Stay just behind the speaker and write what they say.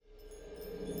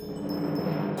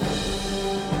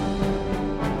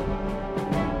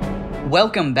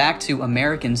Welcome back to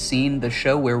American Scene, the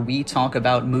show where we talk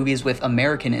about movies with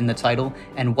American in the title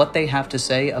and what they have to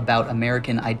say about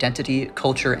American identity,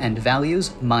 culture, and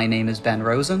values. My name is Ben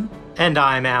Rosen. And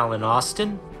I'm Alan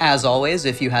Austin. As always,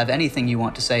 if you have anything you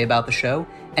want to say about the show,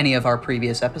 any of our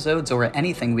previous episodes, or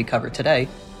anything we cover today,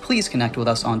 please connect with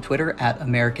us on Twitter at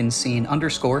AmericanScene_,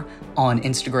 on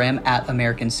Instagram at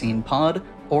AmericanScenePod,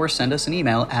 or send us an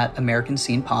email at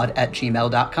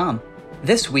AmericanScenePod@gmail.com.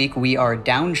 This week, we are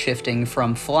downshifting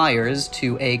from Flyers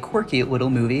to a quirky little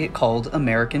movie called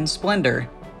American Splendor.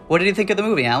 What did you think of the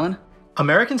movie, Alan?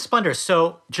 American Splendor.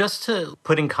 So just to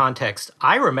put in context,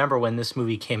 I remember when this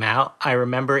movie came out. I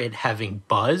remember it having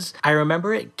buzz. I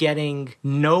remember it getting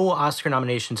no Oscar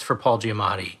nominations for Paul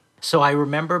Giamatti. So I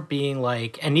remember being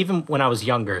like, and even when I was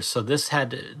younger, so this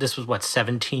was what,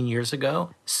 17 years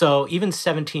ago? So even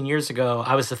 17 years ago,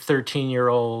 I was a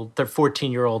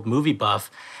 14-year-old movie buff.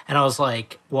 And I was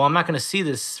like, well, I'm not going to see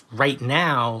this right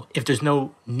now if there's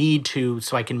no need to,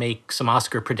 so I can make some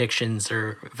Oscar predictions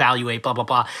or evaluate, blah, blah,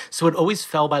 blah. So it always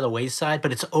fell by the wayside,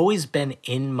 but it's always been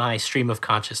in my stream of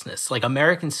consciousness. Like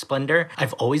American Splendor,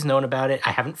 I've always known about it.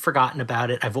 I haven't forgotten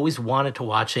about it. I've always wanted to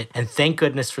watch it. And thank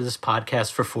goodness for this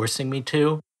podcast for forcing me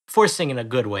to. Forcing in a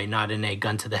good way, not in a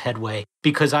gun to the head way,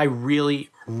 because I really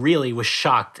was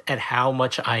shocked at how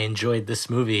much I enjoyed this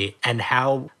movie and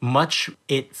how much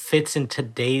it fits in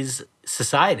today's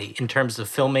society in terms of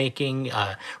filmmaking,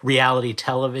 reality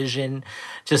television,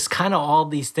 just kind of all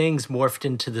these things morphed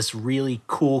into this really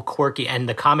cool, quirky, and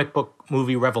the comic book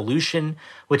movie revolution,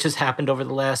 which has happened over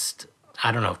the last,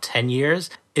 10 years.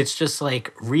 It's just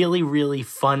like really, really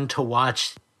fun to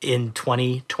watch in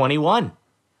 2021.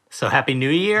 So happy New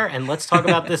Year, and let's talk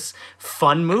about this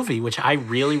fun movie, which I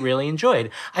really, really enjoyed.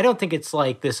 I don't think it's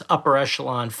like this upper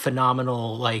echelon,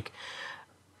 phenomenal, like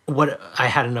what I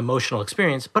had an emotional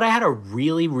experience, but I had a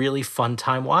really, really fun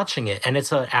time watching it. And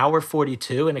it's an hour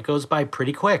 42, and it goes by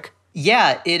pretty quick.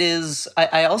 Yeah, it is.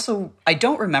 I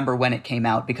don't remember when it came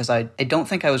out because I don't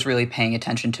think I was really paying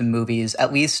attention to movies,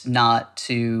 at least not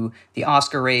to the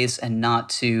Oscar race and not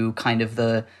to kind of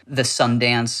the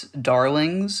Sundance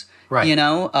darlings.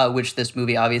 Right. Which this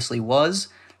movie obviously was.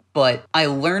 But I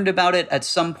learned about it at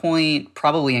some point,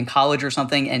 probably in college or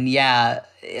something. And yeah,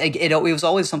 it was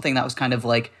always something that was kind of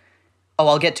like, oh,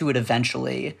 I'll get to it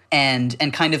eventually. And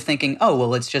kind of thinking, oh,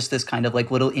 well, it's just this kind of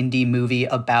like little indie movie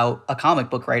about a comic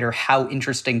book writer. How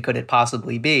interesting could it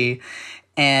possibly be?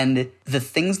 And the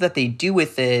things that they do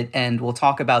with it, and we'll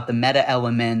talk about the meta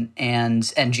element, and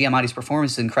Giamatti's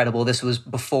performance is incredible. This was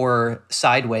before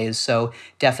Sideways, so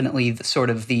definitely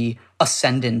the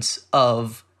ascendance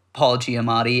of Paul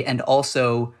Giamatti, and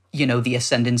also, the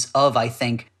ascendance of, I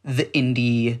think, the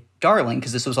indie darling,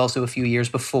 because this was also a few years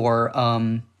before,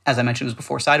 as I mentioned, it was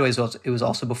before Sideways. It was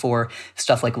also before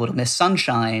stuff like Little Miss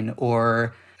Sunshine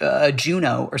or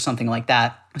Juno or something like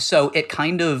that. So it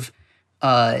kind of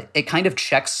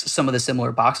checks some of the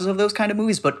similar boxes of those kind of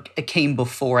movies, but it came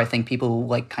before I think people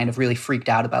like kind of really freaked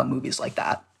out about movies like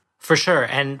that. For sure.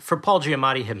 And for Paul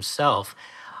Giamatti himself,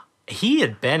 he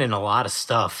had been in a lot of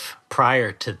stuff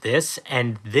prior to this,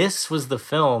 and this was the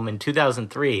film in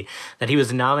 2003 that he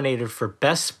was nominated for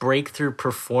Best Breakthrough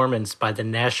Performance by the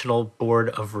National Board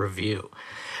of Review.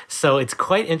 So it's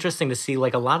quite interesting to see,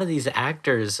 like, a lot of these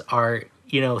actors are,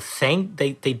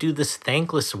 they do this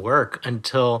thankless work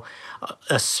until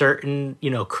a certain,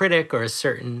 critic or a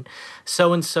certain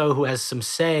so-and-so who has some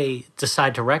say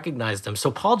decide to recognize them.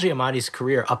 So Paul Giamatti's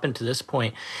career up until this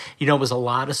point, was a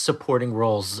lot of supporting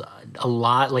roles. A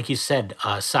lot, like you said,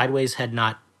 Sideways had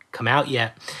not come out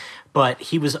yet, but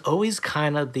he was always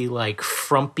kind of the like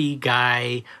frumpy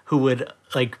guy who would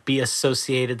like be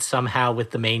associated somehow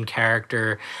with the main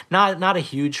character. Not a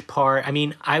huge part. I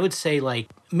mean, I would say like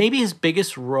maybe his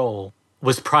biggest role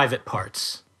was Private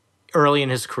Parts early in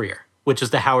his career, which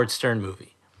is the Howard Stern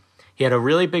movie. He had a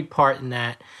really big part in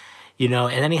that, and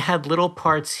then he had little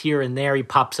parts here and there. He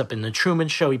pops up in The Truman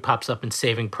Show. He pops up in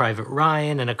Saving Private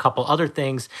Ryan and a couple other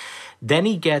things. Then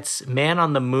he gets Man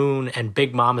on the Moon and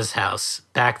Big Mama's House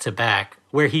back to back,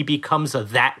 where he becomes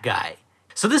that guy.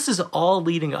 So this is all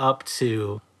leading up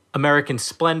to American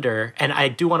Splendor. And I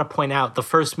do want to point out the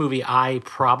first movie I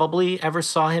probably ever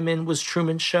saw him in was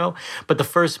Truman Show. But the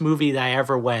first movie that I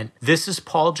ever went, this is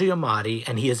Paul Giamatti,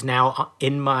 and he is now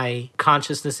in my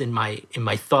consciousness, in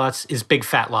my thoughts, is Big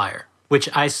Fat Liar, which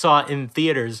I saw in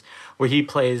theaters where he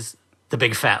plays the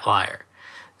Big Fat Liar.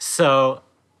 So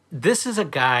this is a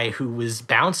guy who was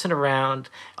bouncing around,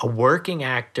 a working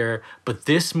actor, but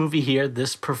this movie here,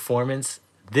 this performance,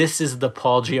 this is the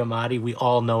Paul Giamatti we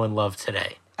all know and love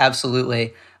today.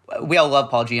 Absolutely. We all love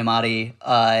Paul Giamatti,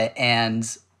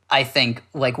 and I think,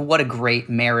 like, what a great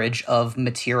marriage of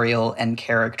material and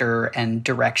character and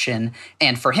direction.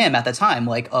 And for him at the time,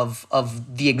 like, of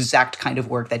the exact kind of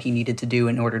work that he needed to do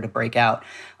in order to break out.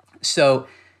 So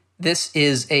this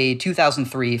is a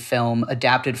 2003 film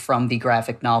adapted from the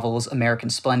graphic novels American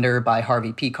Splendor by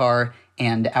Harvey Pekar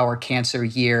and Our Cancer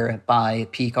Year by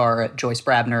Pekar, Joyce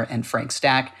Brabner, and Frank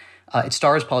Stack. It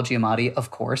stars Paul Giamatti,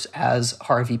 of course, as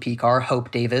Harvey Pekar, Hope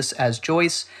Davis as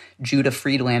Joyce, Judah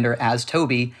Friedlander as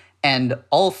Toby, and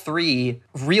all three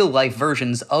real-life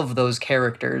versions of those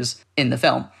characters in the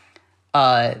film.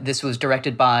 This was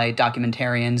directed by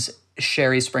documentarians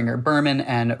Sherry Springer Berman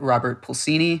and Robert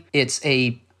Pulcini. It's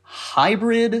a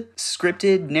hybrid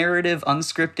scripted, narrative,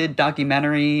 unscripted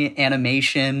documentary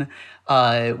animation,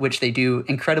 which they do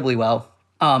incredibly well.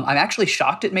 I'm actually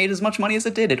shocked it made as much money as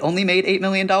it did. It only made $8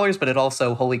 million, but it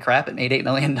also, holy crap, it made $8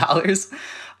 million.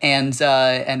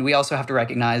 And we also have to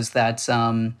recognize that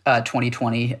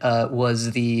 2020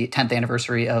 was the 10th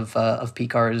anniversary of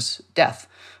Pekar's death,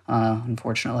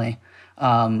 unfortunately.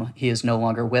 He is no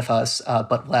longer with us,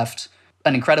 but left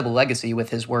an incredible legacy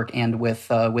with his work and with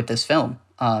this film,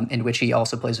 in which he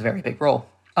also plays a very big role.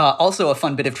 Also a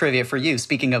fun bit of trivia for you.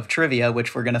 Speaking of trivia,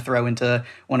 which we're going to throw into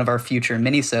one of our future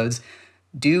minisodes,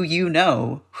 do you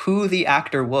know who the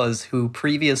actor was who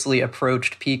previously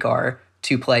approached Pekar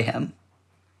to play him?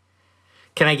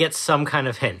 Can I get some kind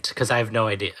of hint? Because I have no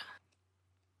idea.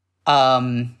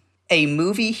 A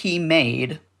movie he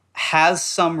made has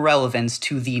some relevance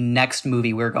to the next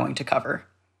movie we're going to cover.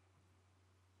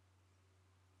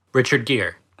 Richard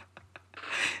Gere.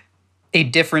 A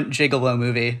different Gigolo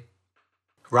movie.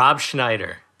 Rob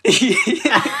Schneider.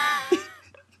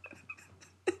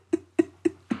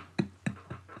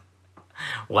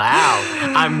 Wow.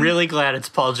 I'm really glad it's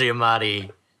Paul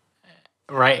Giamatti,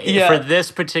 right? Yeah. For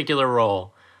this particular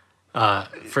role,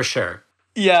 for sure.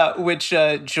 Yeah, which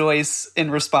Joyce, in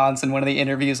response in one of the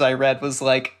interviews I read, was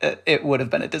like, it would have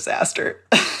been a disaster.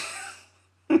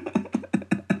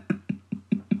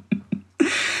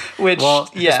 Which, well,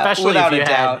 yeah, especially without if you a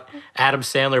doubt. Had Adam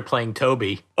Sandler playing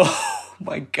Toby. Oh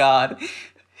my God.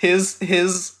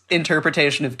 His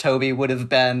interpretation of Toby would have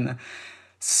been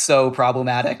so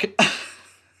problematic.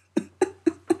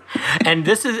 And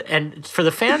for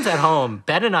the fans at home,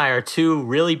 Ben and I are two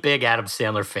really big Adam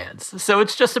Sandler fans. So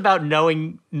it's just about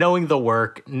knowing the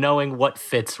work, knowing what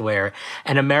fits where.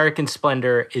 And American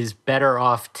Splendor is better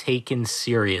off taken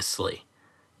seriously.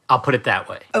 I'll put it that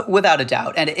way. Without a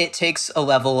doubt. And it takes a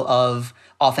level of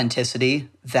authenticity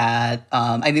that,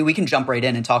 we can jump right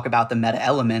in and talk about the meta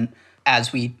element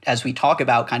as we talk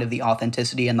about kind of the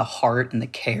authenticity and the heart and the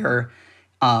care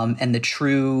and the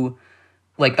true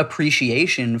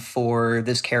appreciation for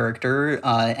this character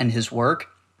and his work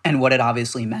and what it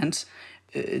obviously meant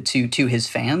to his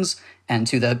fans and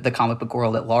to the comic book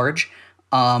world at large.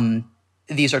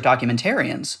 These are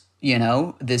documentarians. You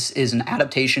know, this is an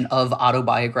adaptation of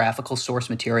autobiographical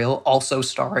source material, also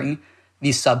starring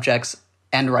the subjects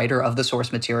and writer of the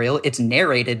source material. It's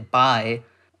narrated by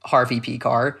Harvey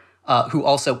Pekar, who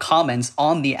also comments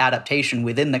on the adaptation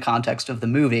within the context of the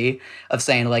movie of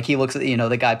saying, like, he looks,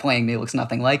 the guy playing me looks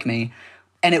nothing like me.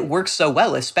 And it works so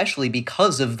well, especially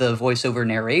because of the voiceover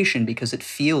narration, because it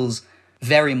feels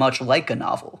very much like a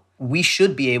novel. We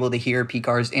should be able to hear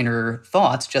Pekar's inner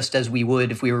thoughts just as we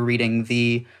would if we were reading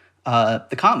the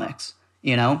comics,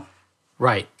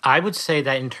 Right. I would say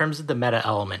that in terms of the meta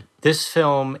element, this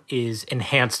film is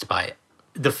enhanced by it.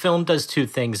 The film does two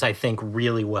things, I think,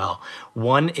 really well.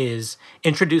 One is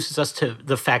introduces us to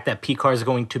the fact that Pekar is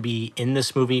going to be in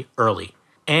this movie early.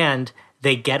 And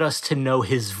they get us to know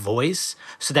his voice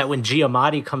so that when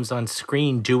Giamatti comes on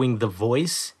screen doing the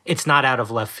voice, it's not out of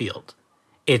left field.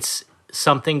 It's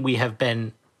something we have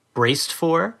been braced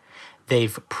for.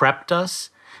 They've prepped us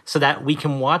so that we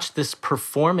can watch this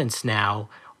performance now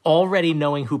already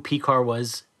knowing who Pekar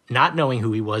was, not knowing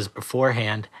who he was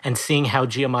beforehand, and seeing how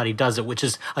Giamatti does it, which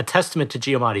is a testament to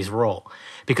Giamatti's role.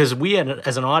 Because we,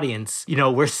 as an audience,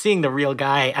 we're seeing the real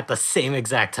guy at the same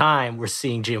exact time we're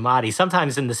seeing Giamatti,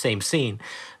 sometimes in the same scene.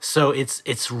 So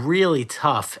it's really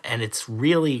tough, and it's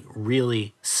really,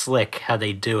 really slick how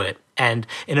they do it. And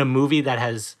in a movie that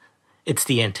it's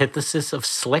the antithesis of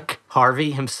slick,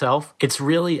 Harvey himself. It's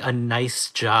really a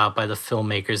nice job by the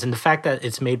filmmakers. And the fact that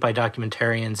it's made by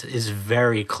documentarians is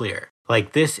very clear.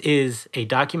 Like, this is a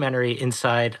documentary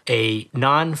inside a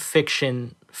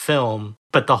nonfiction film,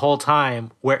 but the whole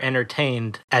time we're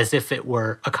entertained as if it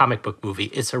were a comic book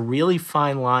movie. It's a really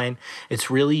fine line.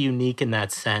 It's really unique in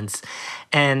that sense.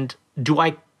 And do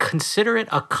I consider it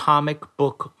a comic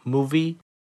book movie?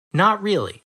 Not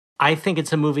really. I think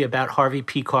it's a movie about Harvey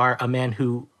Pekar, a man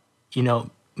who,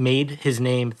 made his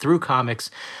name through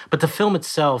comics, but the film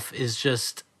itself is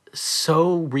just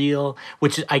so real,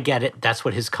 which I get it. That's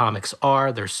what his comics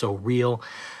are. They're so real.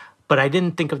 But I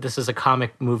didn't think of this as a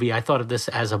comic movie. I thought of this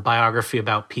as a biography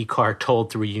about Picard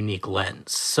told through a unique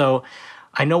lens. So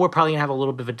I know we're probably going to have a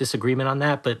little bit of a disagreement on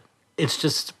that, but it's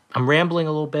just, I'm rambling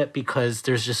a little bit because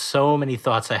there's just so many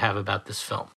thoughts I have about this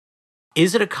film.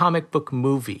 Is it a comic book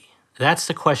movie? That's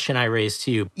the question I raised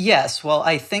to you. Yes, well,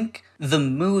 I think the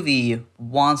movie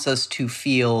wants us to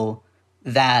feel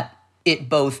that it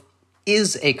both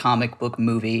is a comic book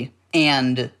movie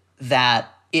and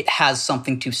that it has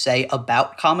something to say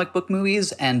about comic book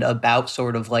movies and about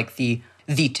sort of like the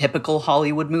typical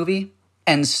Hollywood movie.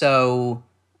 And so,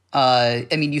 I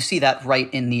mean, you see that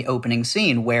right in the opening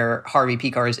scene where Harvey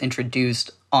Pekar is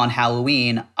introduced on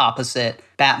Halloween opposite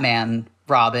Batman,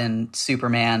 Robin,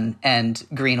 Superman, and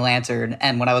Green Lantern.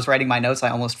 And when I was writing my notes, I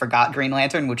almost forgot Green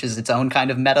Lantern, which is its own kind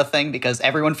of meta thing because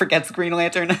everyone forgets Green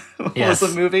Lantern was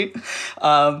a movie.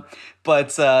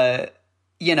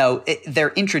 You know,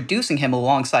 they're introducing him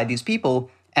alongside these people,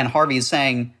 and Harvey's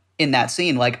saying in that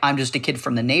scene, like, I'm just a kid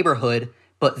from the neighborhood,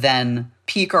 but then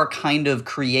Pekar kind of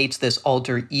creates this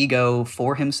alter ego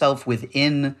for himself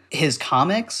within his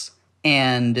comics,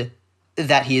 and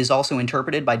that he is also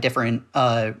interpreted by different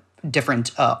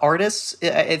artists,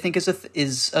 I think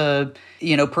is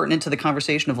you know, pertinent to the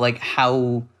conversation of like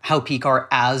how Pekar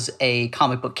as a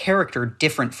comic book character,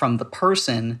 different from the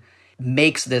person,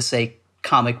 makes this a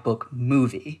comic book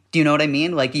movie. Do you know what I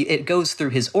mean? Like it goes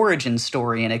through his origin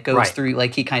story, and it goes through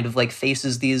like he kind of like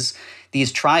faces these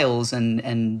trials,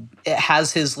 and it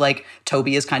has his like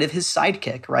Toby is kind of his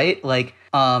sidekick, right? Like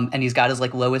and he's got his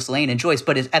like Lois Lane and Joyce,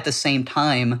 but at the same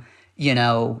time, you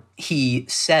know, he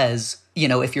says, you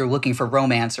know, if you're looking for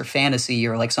romance or fantasy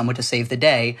or like someone to save the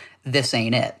day, this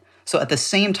ain't it. So at the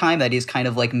same time that he's kind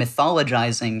of like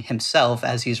mythologizing himself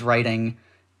as he's writing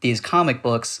these comic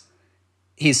books,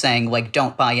 he's saying, like,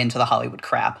 don't buy into the Hollywood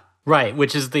crap. Right,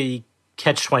 which is the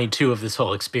catch-22 of this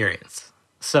whole experience.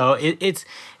 So it's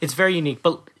very unique.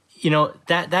 But, you know,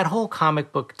 that whole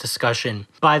comic book discussion,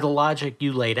 by the logic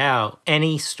you laid out,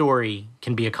 any story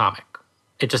can be a comic.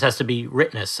 It just has to be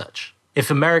written as such. If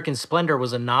American Splendor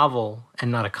was a novel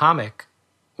and not a comic,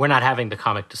 we're not having the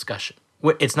comic discussion.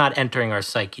 It's not entering our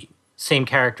psyche. Same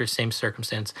character, same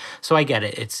circumstance. So I get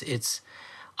it. It's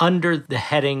under the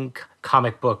heading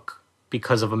comic book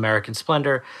because of American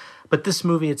Splendor. But this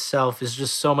movie itself is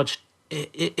just so much,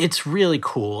 it's really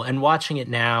cool. And watching it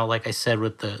now, like I said,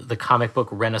 with the comic book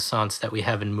renaissance that we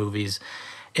have in movies,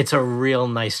 it's a real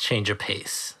nice change of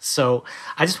pace. So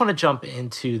I just want to jump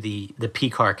into the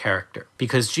Pekar character,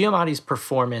 because Giamatti's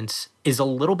performance is a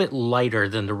little bit lighter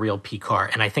than the real Pekar.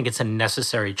 And I think it's a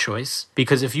necessary choice,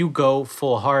 because if you go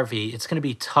full Harvey, it's going to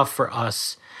be tough for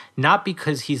us, not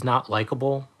because he's not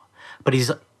likable, but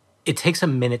it takes a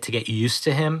minute to get used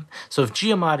to him. So if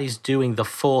Giamatti's doing the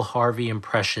full Harvey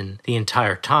impression the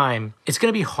entire time, it's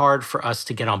going to be hard for us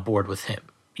to get on board with him.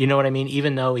 You know what I mean?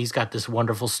 Even though he's got this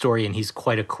wonderful story and he's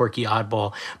quite a quirky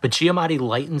oddball, but Giamatti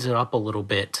lightens it up a little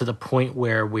bit to the point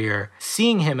where we're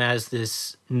seeing him as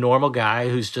this normal guy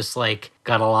who's just like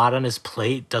got a lot on his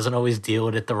plate, doesn't always deal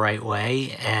with it the right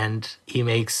way, and he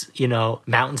makes, you know,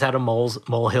 mountains out of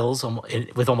molehills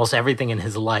with almost everything in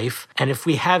his life. And if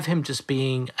we have him just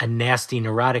being a nasty,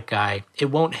 neurotic guy, it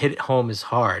won't hit home as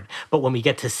hard. But when we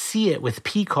get to see it with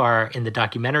Pekar in the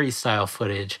documentary style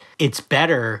footage, it's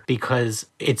better because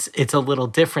it's a little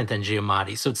different than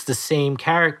Giamatti. So it's the same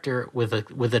character with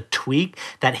a tweak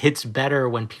that hits better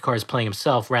when Pekar is playing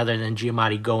himself rather than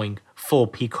Giamatti going full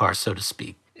Pekar, so to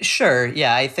speak. Sure,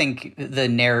 yeah, I think the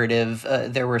narrative,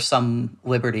 there were some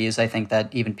liberties, I think,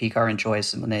 that even Pekar and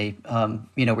Joyce, when they,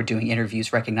 you know, were doing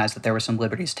interviews, recognized that there were some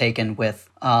liberties taken with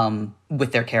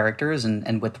their characters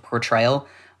and with the portrayal,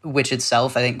 which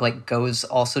itself, I think, like, goes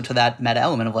also to that meta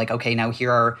element of, like, okay, now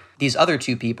here are these other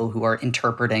two people who are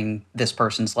interpreting this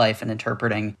person's life and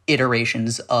interpreting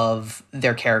iterations of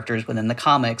their characters within the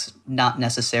comics, not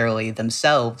necessarily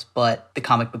themselves, but the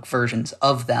comic book versions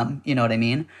of them, you know what I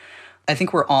mean? I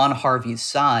think we're on Harvey's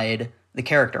side, the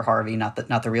character Harvey, not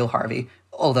the real Harvey.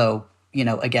 Although, you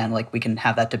know, again, like we can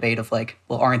have that debate of like,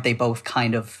 well, aren't they both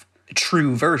kind of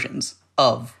true versions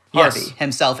of Harvey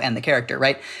himself and the character,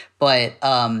 right? But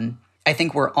I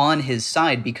think we're on his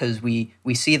side because we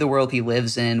see the world he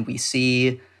lives in, we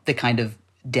see the kind of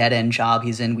dead end job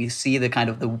he's in, we see the kind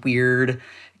of the weird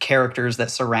characters that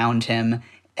surround him,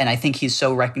 and I think he's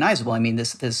so recognizable. I mean,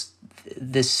 this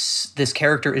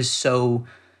character is so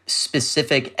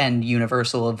specific and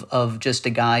universal of just a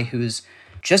guy who's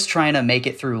just trying to make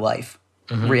it through life,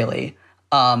 really,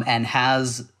 and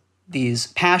has these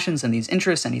passions and these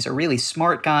interests, and he's a really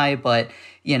smart guy, but,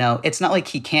 you know, it's not like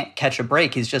he can't catch a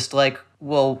break. He's just like,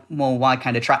 well, why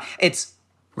kind of try? It's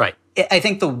right. I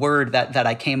think the word that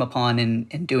I came upon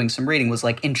in doing some reading was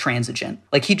like intransigent.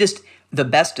 Like the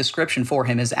best description for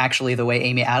him is actually the way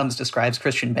Amy Adams describes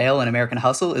Christian Bale in American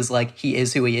Hustle, is like, he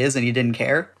is who he is and he didn't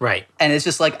care. Right. And it's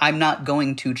just like, I'm not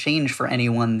going to change for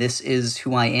anyone. This is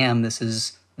who I am. This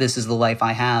is the life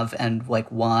I have. And like,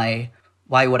 why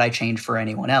would I change for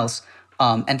anyone else?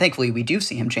 And thankfully we do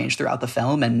see him change throughout the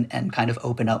film and kind of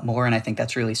open up more. And I think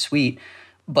that's really sweet.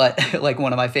 But like,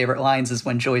 one of my favorite lines is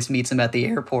when Joyce meets him at the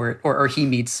airport, or he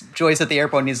meets Joyce at the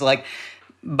airport, and he's like,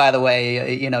 by the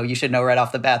way, you know, you should know right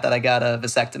off the bat that I got a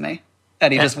vasectomy.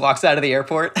 And he just walks out of the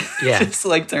airport, just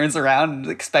like turns around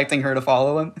expecting her to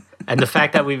follow him. And the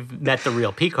fact that we've met the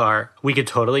real Picard, we could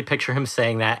totally picture him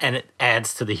saying that, and it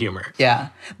adds to the humor. Yeah.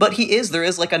 But there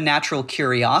is like a natural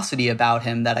curiosity about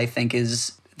him that I think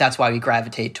that's why we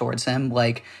gravitate towards him.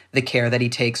 Like the care that he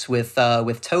takes with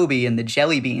Toby and the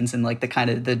jelly beans, and like the kind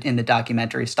of in the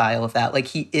documentary style of that. Like,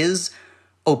 he is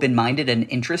open-minded and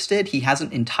interested. He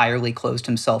hasn't entirely closed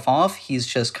himself off. He's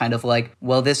just kind of like,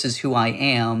 well, this is who I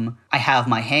am. I have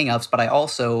my hang-ups, but I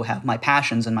also have my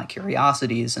passions and my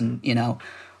curiosities. And, you know,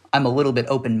 I'm a little bit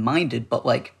open-minded, but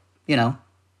like, you know,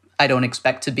 I don't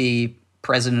expect to be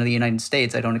president of the United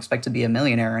States. I don't expect to be a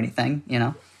millionaire or anything, you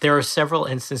know? There are several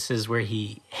instances where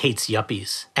he hates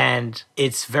yuppies, and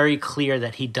it's very clear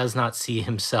that he does not see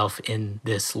himself in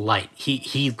this light.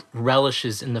 He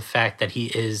relishes in the fact that he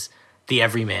is the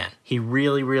everyman. He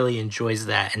really, really enjoys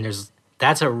that, and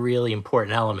that's a really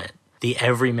important element. The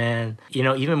everyman, you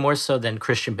know, even more so than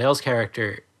Christian Bale's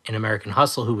character in American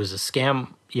Hustle, who was a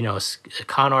scam, you know, a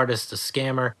con artist, a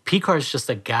scammer. Picard's just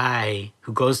a guy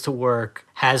who goes to work,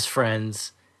 has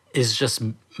friends, is just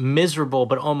miserable,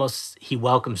 but almost he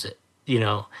welcomes it, you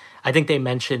know. I think they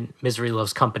mention Misery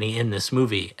Loves Company in this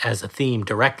movie as a theme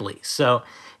directly. So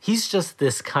he's just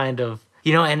this kind of,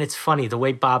 you know, and it's funny, the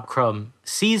way Bob Crumb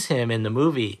sees him in the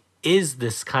movie is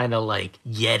this kind of like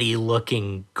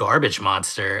Yeti-looking garbage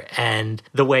monster. And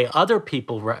the way other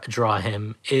people draw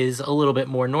him is a little bit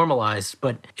more normalized.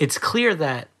 But it's clear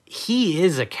that he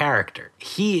is a character.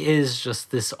 He is just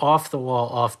this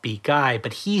off-the-wall, offbeat guy,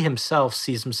 but he himself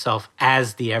sees himself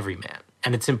as the everyman.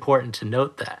 And it's important to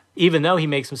note that. Even though he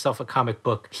makes himself a comic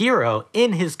book hero,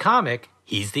 in his comic,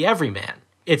 he's the everyman.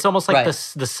 It's almost like the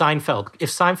Seinfeld. If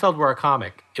Seinfeld were a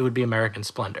comic, it would be American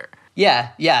Splendor.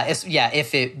 Yeah,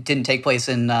 if it didn't take place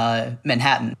in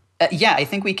Manhattan. I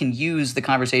think we can use the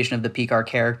conversation of the Picard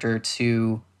character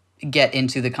to get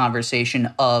into the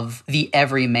conversation of the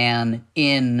everyman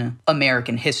in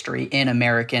American history, in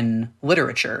American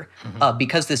literature.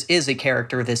 Because this is a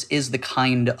character, this is the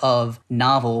kind of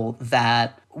novel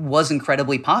that was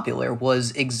incredibly popular,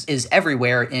 is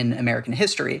everywhere in American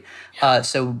history.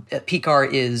 So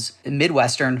Picard is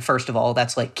Midwestern, first of all,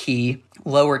 that's like key.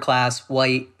 Lower class,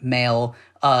 white, male,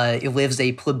 he lives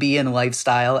a plebeian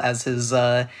lifestyle, as his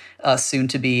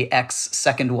soon-to-be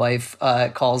ex-second wife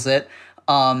calls it.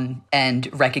 And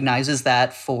recognizes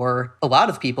that for a lot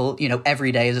of people, you know,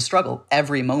 every day is a struggle.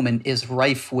 Every moment is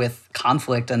rife with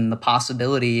conflict and the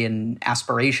possibility and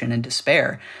aspiration and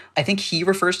despair. I think he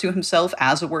refers to himself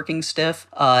as a working stiff.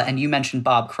 And you mentioned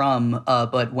Bob Crumb,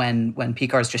 but when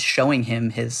Picard's just showing him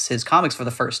his comics for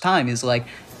the first time, he's like,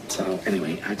 so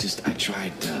anyway, I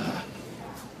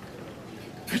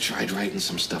tried writing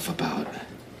some stuff about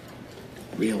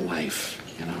real life.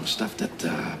 You know, stuff that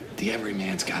the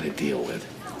everyman's got to deal with.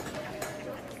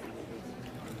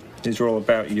 These are all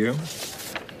about you?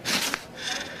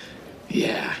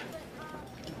 Yeah.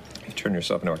 You turn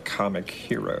yourself into a comic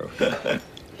hero.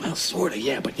 Well, sort of,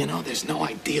 yeah, but you know, there's no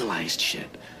idealized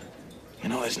shit. You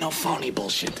know, there's no phony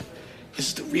bullshit. This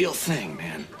is the real thing,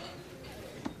 man.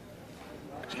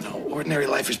 You know, ordinary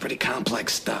life is pretty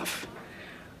complex stuff.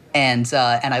 And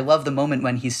I love the moment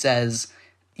when he says,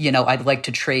 you know, I'd like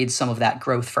to trade some of that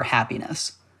growth for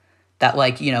happiness. That,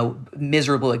 like, you know,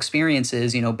 miserable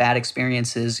experiences, you know, bad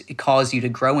experiences cause you to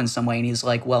grow in some way. And he's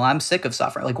like, well, I'm sick of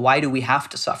suffering. Like, why do we have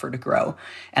to suffer to grow?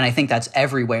 And I think that's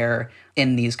everywhere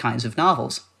in these kinds of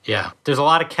novels. Yeah, there's a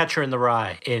lot of Catcher in the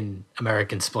Rye in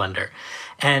American Splendor.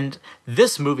 And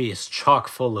this movie is chock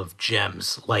full of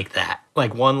gems like that.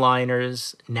 Like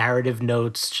one-liners, narrative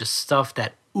notes, just stuff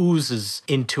that oozes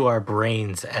into our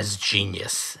brains as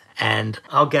genius. And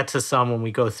I'll get to some when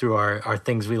we go through our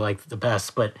things we like the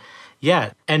best. But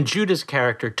yeah, and Judah's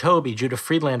character, Toby, Judah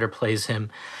Friedlander plays him.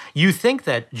 You think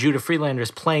that Judah Friedlander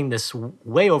is playing this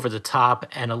way over the top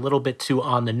and a little bit too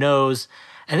on the nose.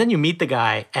 And then you meet the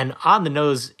guy, and on the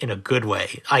nose in a good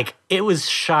way. Like, it was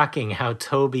shocking how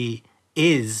Toby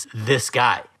is this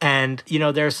guy. And,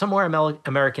 there are some more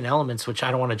American elements, which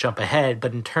I don't want to jump ahead,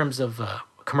 but in terms of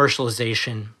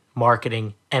commercialization,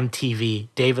 marketing, MTV,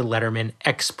 David Letterman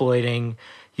exploiting,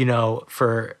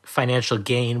 for financial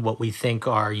gain, what we think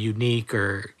are unique,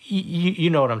 or you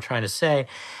know what I'm trying to say.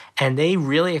 And they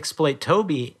really exploit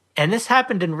Toby. And this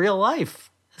happened in real life.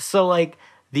 So like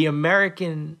the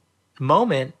American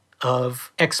moment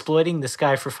of exploiting this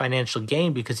guy for financial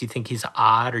gain because you think he's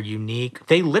odd or unique.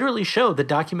 They literally show the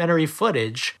documentary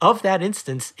footage of that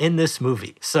instance in this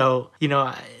movie. So,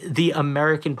 the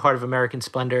American part of American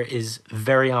Splendor is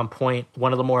very on point.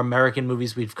 One of the more American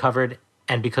movies we've covered,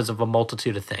 and because of a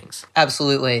multitude of things.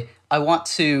 Absolutely. I want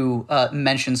to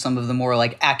mention some of the more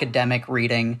like academic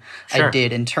reading Sure. I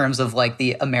did in terms of like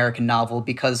the American novel,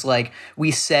 because like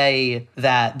we say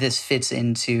that this fits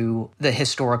into the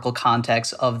historical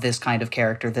context of this kind of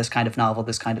character, this kind of novel,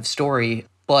 this kind of story,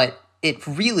 but it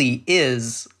really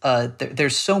is,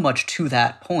 there's so much to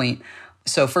that point.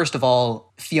 So first of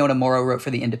all, Fiona Morrow wrote for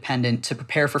The Independent, to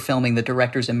prepare for filming, the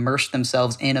directors immersed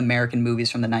themselves in American movies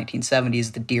from the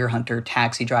 1970s, The Deer Hunter,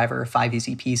 Taxi Driver, Five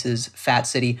Easy Pieces, Fat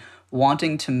City,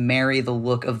 wanting to marry the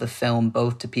look of the film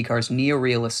both to Picar's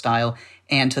neorealist style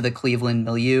and to the Cleveland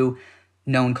milieu,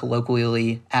 known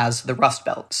colloquially as the Rust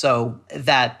Belt. So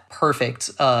that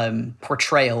perfect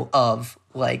portrayal of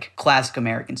like classic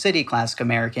American city, classic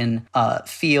American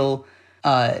feel,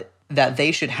 that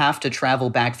they should have to travel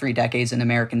back 3 decades in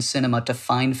American cinema to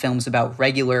find films about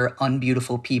regular,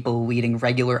 unbeautiful people leading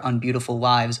regular, unbeautiful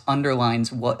lives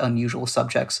underlines what unusual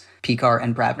subjects Picard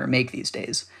and Brabner make these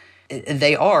days.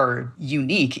 They are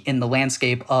unique in the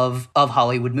landscape of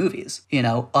Hollywood movies.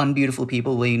 Unbeautiful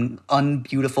people leading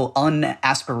unbeautiful,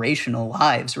 unaspirational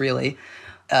lives, really.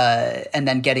 And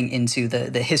then getting into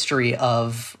the history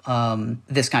of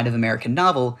this kind of American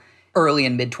novel. Early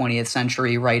and mid-20th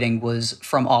century writing was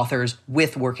from authors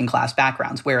with working class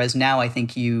backgrounds, whereas now I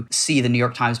think you see the New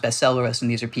York Times bestseller list, and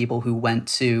these are people who went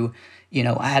to,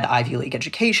 had Ivy League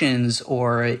educations,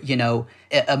 or,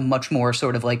 a much more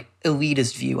sort of like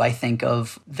elitist view, I think,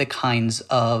 of the kinds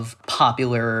of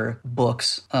popular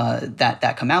books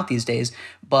that come out these days.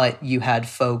 But you had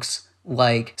folks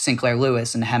like Sinclair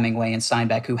Lewis and Hemingway and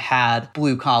Steinbeck who had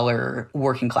blue-collar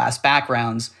working class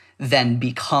backgrounds then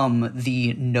become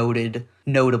the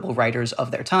notable writers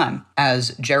of their time.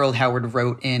 As Gerald Howard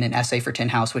wrote in an essay for Tin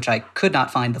House, which I could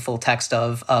not find the full text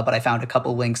of, but I found a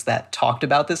couple links that talked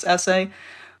about this essay,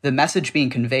 the message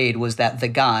being conveyed was that the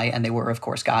guy, and they were of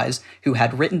course guys, who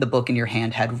had written the book in your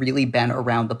hand had really been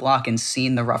around the block and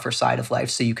seen the rougher side of life,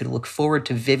 so you could look forward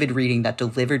to vivid reading that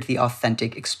delivered the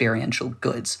authentic experiential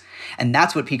goods. And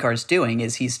that's what Picard's doing,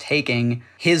 is he's taking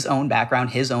his own background,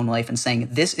 his own life, and saying,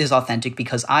 this is authentic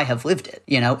because I have lived it,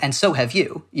 and so have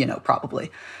you,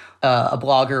 probably. A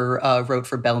blogger wrote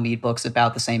for Bellmead Books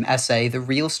about the same essay. The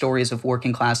real stories of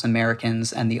working-class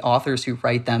Americans and the authors who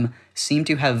write them seem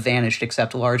to have vanished,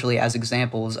 except largely as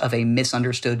examples of a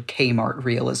misunderstood Kmart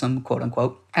realism,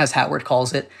 quote-unquote, as Howard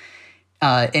calls it.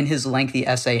 In his lengthy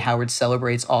essay, Howard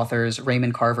celebrates authors,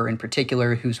 Raymond Carver in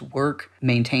particular, whose work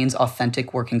maintains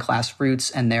authentic working-class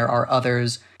roots, and there are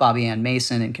others, Bobby Ann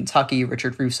Mason in Kentucky,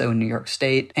 Richard Russo in New York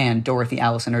State, and Dorothy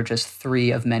Allison are just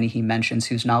 3 of many he mentions,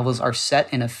 whose novels are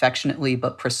set in affectionately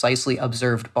but precisely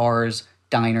observed bars,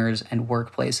 diners, and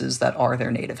workplaces that are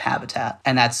their native habitat.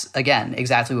 And that's, again,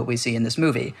 exactly what we see in this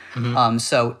movie. Mm-hmm.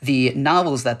 So the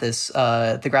novels that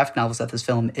the graphic novels that this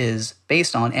film is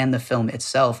based on, and the film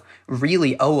itself,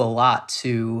 really owe a lot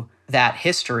to that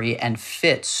history and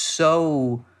fit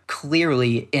so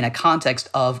clearly in a context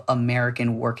of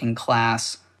American working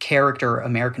class character,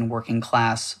 American working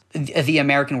class, the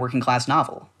American working class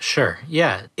novel. Sure.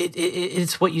 Yeah.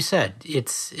 It's what you said.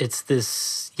 It's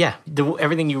this, yeah,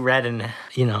 everything you read and,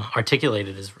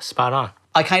 articulated is spot on.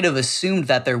 I kind of assumed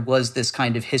that there was this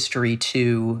kind of history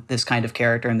to this kind of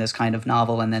character and this kind of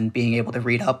novel, and then being able to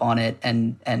read up on it.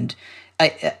 And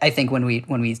I think when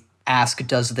we ask,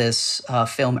 does this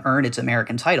film earn its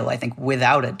American title? I think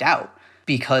without a doubt,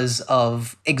 because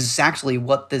of exactly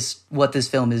what this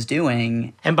film is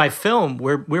doing. And by film,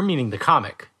 we're meaning the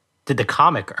comic. Did the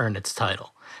comic earn its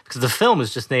title? Because the film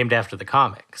is just named after the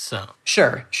comic. So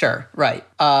sure, right.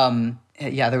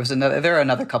 Yeah, there are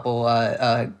another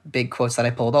couple big quotes that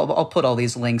I pulled. I'll put all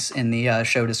these links in the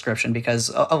show description, because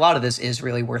a lot of this is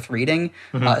really worth reading,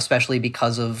 mm-hmm. Especially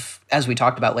because of, as we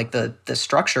talked about, like the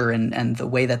structure and the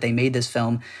way that they made this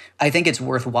film. I think it's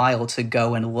worthwhile to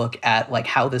go and look at like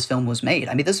how this film was made.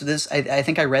 I mean, I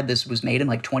think I read this was made in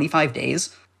like 25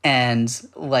 days. And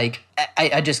like,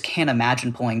 I just can't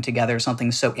imagine pulling together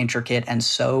something so intricate and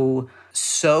so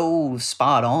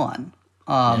spot on.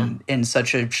 in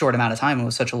such a short amount of time and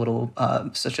with such a little,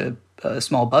 such a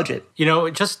small budget. You know,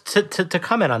 just to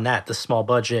comment on that, the small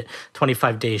budget,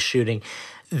 25 days shooting,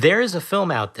 there is a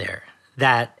film out there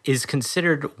that is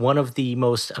considered one of the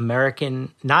most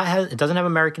American, it doesn't have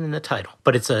American in the title,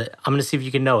 but I'm going to see if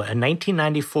you can know it, a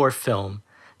 1994 film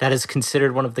that is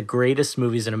considered one of the greatest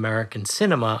movies in American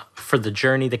cinema for the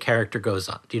journey the character goes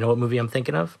on. Do you know what movie I'm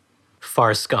thinking of?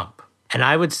 Forrest Gump. And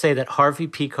I would say that Harvey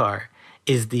Pekar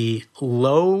is the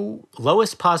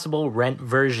lowest possible rent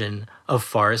version of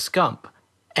Forrest Gump.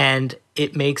 And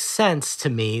it makes sense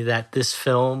to me that this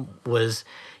film was,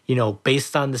 you know,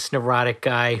 based on this neurotic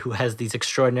guy who has these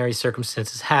extraordinary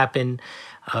circumstances happen,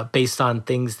 based on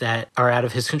things that are out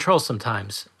of his control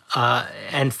sometimes.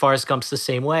 And Forrest Gump's the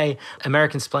same way.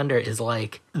 American Splendor is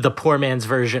like the poor man's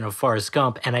version of Forrest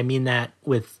Gump. And I mean that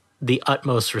with the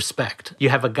utmost respect. You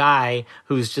have a guy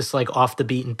who's just like off the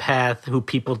beaten path, who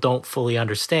people don't fully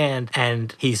understand.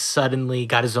 And he's suddenly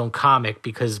got his own comic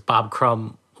because Bob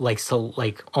Crumb likes to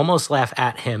like almost laugh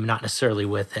at him, not necessarily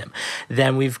with him.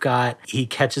 Then he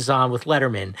catches on with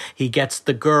Letterman. He gets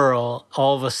the girl.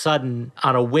 All of a sudden,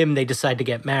 on a whim, they decide to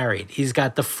get married. He's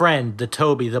got the friend, the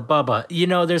Toby, the Bubba. You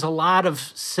know, there's a lot of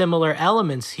similar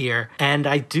elements here. And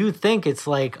I do think it's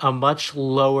like a much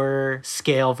lower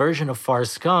scale version of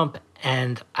Forrest Gump.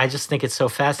 And I just think it's so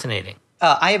fascinating.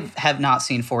 I have not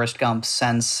seen Forrest Gump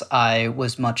since I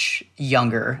was much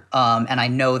younger. And I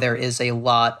know there's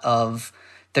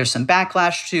some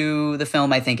backlash to the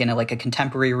film, I think, in a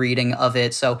contemporary reading of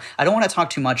it. So I don't want to talk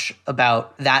too much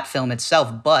about that film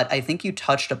itself, but I think you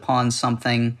touched upon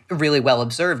something really well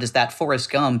observed, is that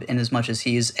Forrest Gump, in as much as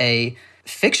he's a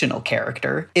fictional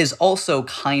character, is also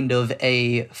kind of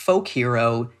a folk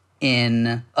hero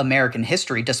in American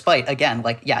history, despite, again,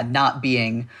 not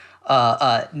being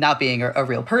a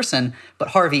real person. But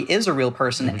Harvey is a real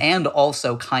person and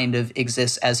also kind of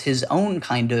exists as his own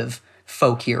kind of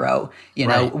folk hero. You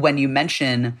know, when you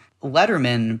mention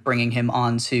Letterman bringing him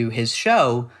onto his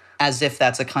show, as if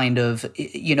that's a kind of,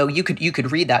 you know, you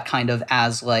could read that kind of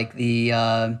as like the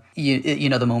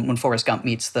the moment when Forrest Gump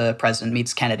meets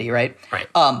Kennedy, right? Right.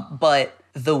 But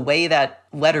the way that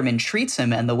Letterman treats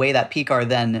him and the way that Pekar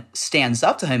then stands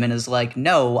up to him and is like,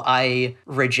 no, I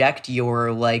reject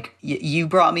your, you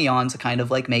brought me on to kind of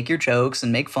make your jokes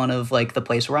and make fun of the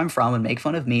place where I'm from and make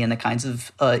fun of me and the kinds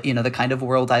of, the kind of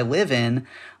world I live in.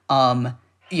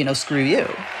 Screw you.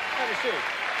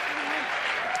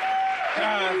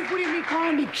 What do you mean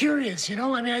calling me curious, you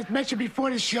know? I mean, I met you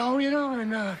before the show, you know,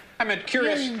 and... I meant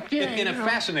curious in a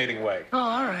fascinating way. Oh,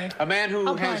 all right. A man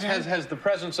who has the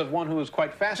presence of one who is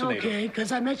quite fascinating. Okay,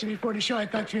 because I met you before the show. I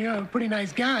thought you were a pretty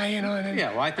nice guy, you know. And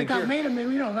yeah, well, I think I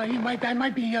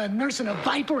might be nursing a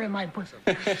viper in my bosom.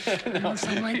 No.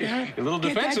 Something like that. You're a little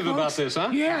defensive about this, huh?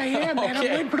 Yeah, I am, man. Okay.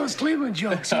 I'm waiting for those Cleveland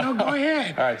jokes, you know. Go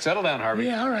ahead. All right, settle down, Harvey.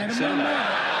 Yeah, all right. Settle down.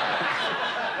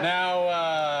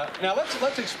 Now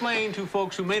let's explain to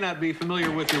folks who may not be familiar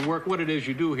with your work what it is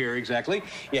you do here exactly.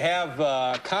 You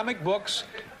have comic books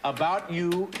about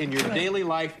you in your daily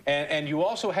life, and you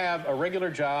also have a regular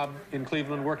job in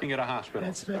Cleveland working at a hospital.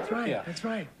 That's right. Yeah. That's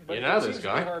right. But you know this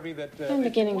guy. Harvey, that, I'm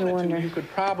beginning to wonder. You could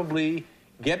probably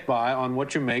get by on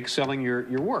what you make selling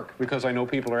your work, because I know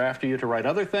people are after you to write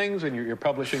other things, and you're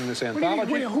publishing this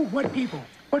anthology. What people?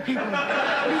 What people?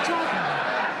 What are you talking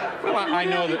about? Well, I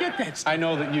know you that. get that stuff? I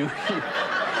know that you.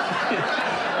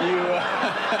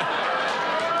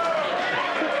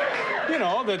 You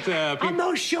know that. I'm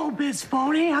no showbiz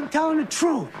phony. I'm telling the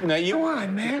truth. Now Go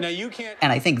on, man. Now you can't.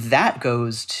 And I think that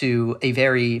goes to a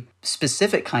very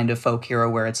specific kind of folk hero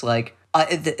where it's like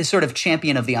the sort of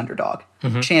champion of the underdog,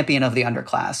 champion of the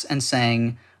underclass, and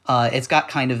saying it's got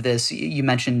kind of this. You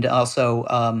mentioned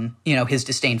also, his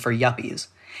disdain for yuppies.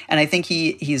 And I think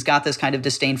he's got this kind of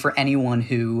disdain for anyone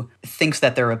who thinks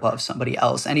that they're above somebody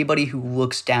else, anybody who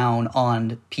looks down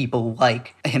on people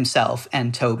like himself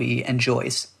and Toby and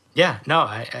Joyce. Yeah, no,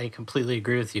 I completely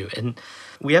agree with you. And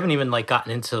we haven't even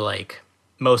gotten into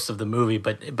most of the movie,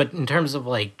 but in terms of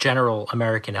general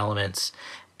American elements,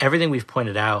 everything we've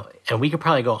pointed out, and we could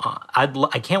probably go on.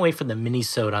 I can't wait for the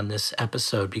mini-sode on this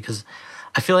episode, because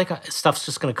I feel like stuff's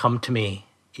just going to come to me,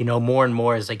 more and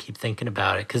more as I keep thinking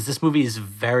about it, because this movie is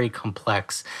very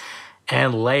complex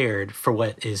and layered for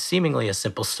what is seemingly a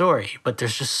simple story. But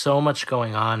there's just so much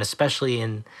going on, especially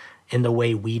in the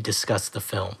way we discuss the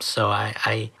film. So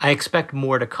I expect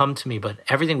more to come to me, but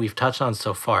everything we've touched on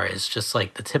so far is just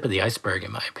the tip of the iceberg,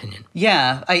 in my opinion.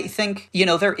 Yeah, I think,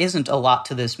 there isn't a lot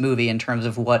to this movie in terms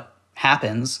of what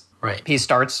happens. Right. He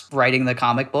starts writing the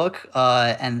comic book,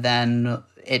 and then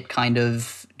it kind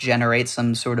of generate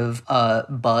some sort of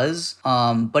buzz.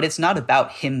 But it's not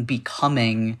about him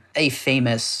becoming a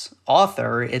famous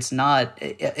author. It's not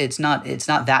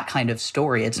that kind of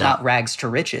story. It's not rags to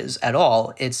riches at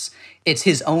all. It's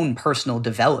his own personal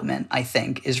development, I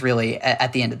think, is really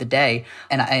at the end of the day.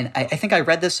 And I think I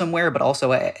read this somewhere, but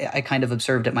also I kind of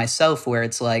observed it myself, where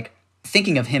it's like,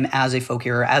 thinking of him as a folk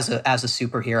hero, as a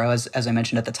superhero, as I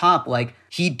mentioned at the top, like,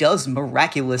 he does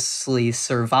miraculously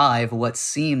survive what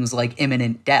seems like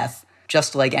imminent death,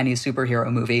 just like any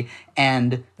superhero movie.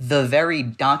 And the very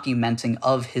documenting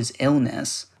of his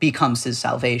illness becomes his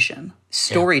salvation.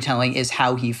 Storytelling is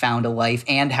how he found a life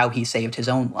and how he saved his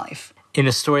own life. In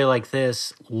a story like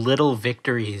this, little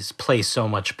victories play so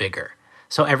much bigger.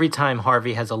 So every time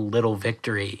Harvey has a little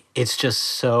victory, it's just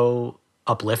so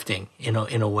uplifting in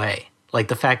a way. Like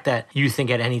the fact that you think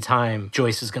at any time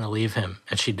Joyce is going to leave him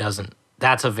and she doesn't.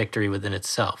 That's a victory within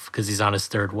itself because he's on his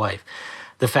third wife.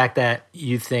 The fact that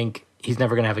you think he's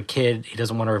never going to have a kid, he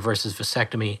doesn't want to reverse his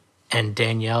vasectomy, and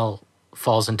Danielle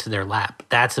falls into their lap.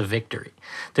 That's a victory.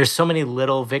 There's so many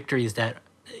little victories that,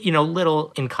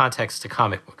 little in context to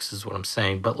comic books is what I'm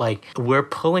saying. But like, we're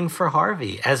pulling for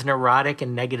Harvey. As neurotic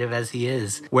and negative as he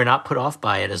is, we're not put off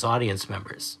by it as audience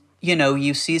members.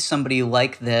 You see somebody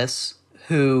like this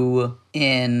who,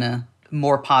 in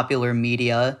more popular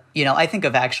media, I think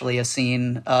of actually a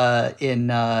scene in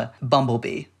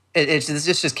Bumblebee.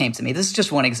 This just came to me. This is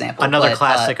just one example. Another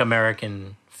classic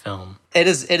American film. It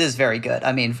is very good.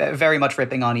 I mean, very much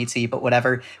ripping on E.T., but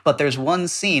whatever. But there's one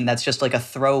scene that's just like a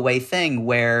throwaway thing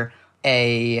where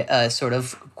a sort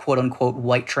of quote-unquote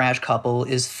white trash couple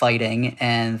is fighting,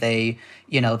 and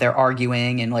they're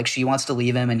arguing, and like she wants to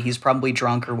leave him and he's probably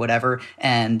drunk or whatever,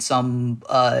 and some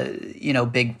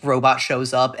big robot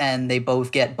shows up and they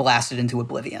both get blasted into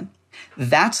oblivion.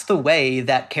 That's the way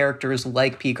that characters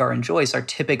like Picard and Joyce are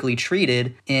typically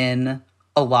treated in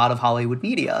a lot of Hollywood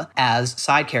media, as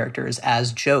side characters,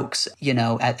 as jokes,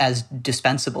 as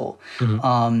dispensable.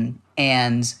 Mm-hmm.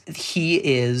 And he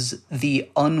is the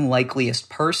unlikeliest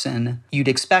person you'd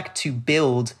expect to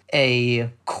build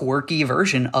a quirky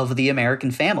version of the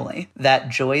American family. That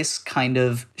Joyce kind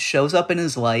of shows up in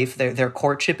his life. Their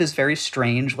courtship is very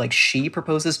strange. Like, she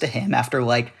proposes to him after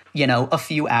a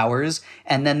few hours.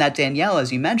 And then that Danielle,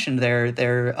 as you mentioned,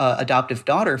 their adoptive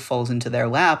daughter falls into their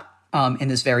lap in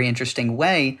this very interesting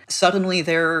way. Suddenly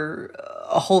they're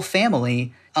a whole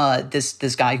family.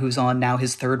 This guy who's on now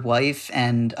his third wife,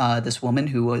 and this woman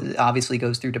who obviously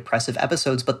goes through depressive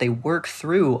episodes, but they work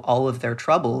through all of their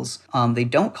troubles. They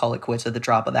don't call it quits at the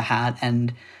drop of the hat.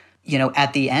 And,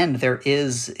 at the end, there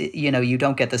is, you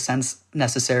don't get the sense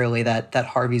necessarily that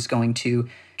Harvey's going to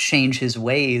change his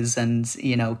ways and,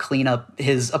 clean up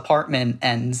his apartment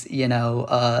and,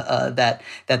 that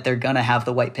they're going to have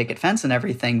the white picket fence and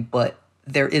everything. But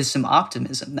there is some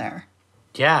optimism there.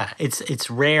 Yeah, it's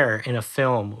rare in a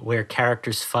film where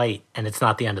characters fight and it's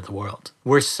not the end of the world.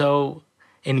 We're so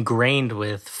ingrained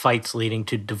with fights leading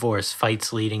to divorce,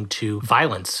 fights leading to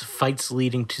violence, fights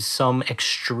leading to some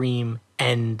extreme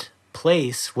end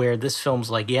place, where this film's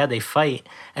like, yeah, they fight.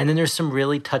 And then there's some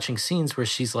really touching scenes where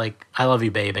she's like, I love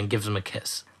you, babe, and gives him a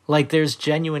kiss. Like, there's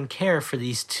genuine care for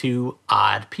these two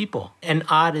odd people. And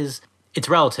odd it's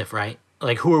relative, right?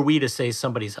 Like, who are we to say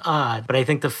somebody's odd? But I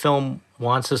think the film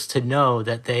wants us to know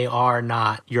that they are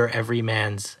not your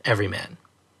everyman's everyman,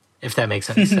 if that makes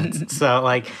any sense.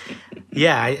 So,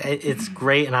 it's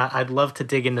great, and I'd love to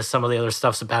dig into some of the other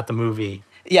stuffs about the movie.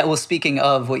 Yeah, well, speaking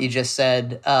of what you just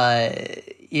said,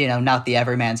 not the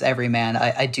everyman's everyman,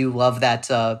 I do love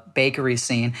that bakery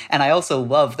scene. And I also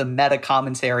love the meta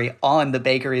commentary on the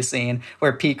bakery scene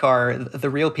where Picard, the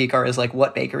real Picard, is like,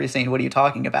 what bakery scene? What are you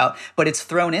talking about? But it's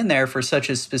thrown in there for such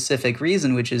a specific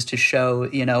reason, which is to show,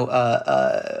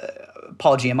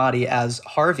 Paul Giamatti as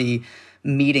Harvey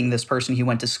meeting this person he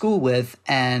went to school with,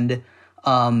 and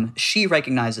she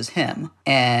recognizes him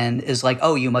and is like,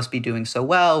 oh, you must be doing so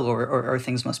well, or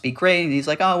things must be great. And he's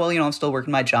like, oh, well, I'm still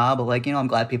working my job, but I'm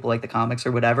glad people like the comics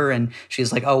or whatever. And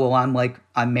she's like, oh, well,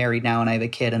 I'm married now and I have a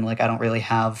kid, and I don't really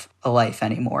have a life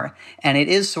anymore. And it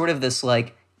is sort of this,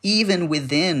 even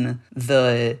within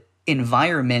the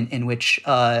environment in which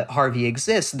Harvey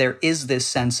exists, there is this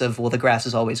sense of, well, the grass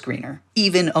is always greener,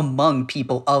 even among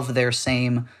people of their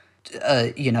same,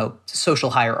 social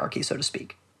hierarchy, so to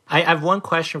speak. I have one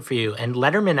question for you, and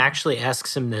Letterman actually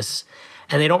asks him this,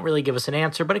 and they don't really give us an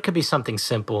answer, but it could be something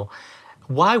simple.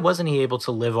 Why wasn't he able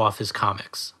to live off his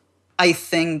comics? I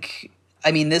think,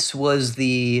 this was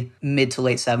the mid to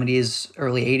late 70s,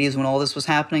 early 80s when all this was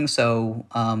happening, so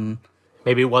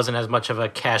Maybe it wasn't as much of a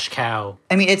cash cow.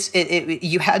 I mean,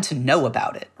 you had to know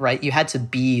about it, right? You had to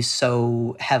be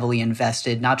so heavily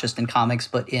invested, not just in comics,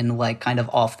 but in like kind of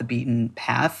off the beaten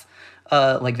path,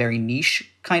 like very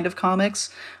niche kind of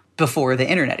comics before the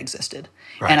internet existed.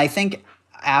 Right. And I think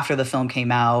after the film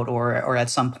came out, or at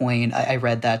some point, I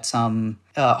read that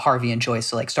Harvey and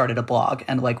Joyce like started a blog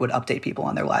and like would update people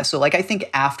on their lives. So like I think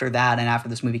after that and after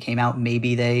this movie came out,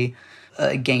 maybe they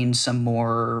gained some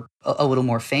more, a little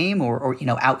more fame, or you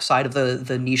know, outside of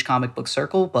the niche comic book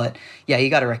circle. But yeah, you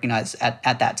got to recognize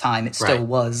at that time it still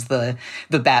was the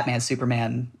Batman,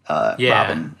 Superman,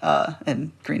 Robin,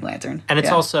 and Green Lantern. And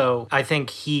it's also, I think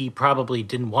he probably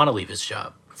didn't want to leave his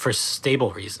job for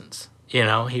stable reasons. You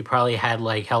know, he probably had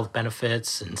like health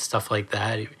benefits and stuff like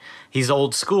that. He's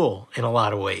old school in a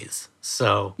lot of ways.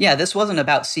 So yeah, this wasn't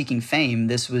about seeking fame.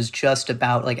 This was just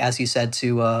about, like, as he said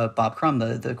to Bob Crumb,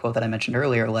 the quote that I mentioned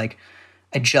earlier, like,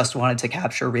 I just wanted to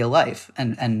capture real life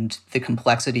and the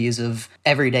complexities of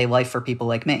everyday life for people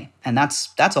like me. And that's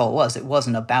all it was. It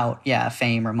wasn't about,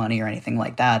 fame or money or anything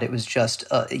like that. It was just,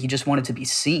 he just wanted to be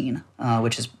seen,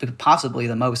 which is possibly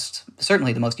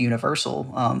certainly the most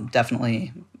universal,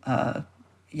 definitely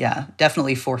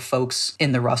for folks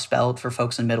in the Rust Belt, for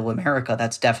folks in Middle America.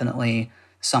 That's definitely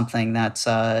something that's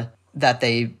that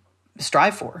they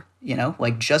strive for, you know,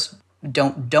 like, just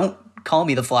don't call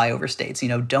me the flyover states, you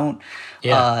know, don't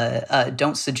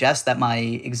suggest that my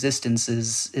existence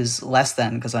is less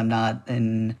than because I'm not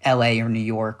in LA or New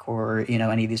York or, you know,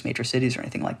 any of these major cities or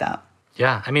anything like that.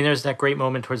 Yeah, I mean, there's that great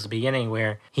moment towards the beginning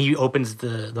where he opens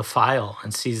the file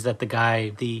and sees that the guy,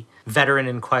 the veteran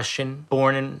in question,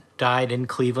 born and died in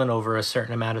Cleveland over a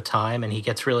certain amount of time, and he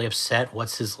gets really upset.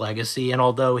 What's his legacy? And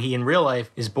although he in real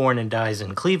life is born and dies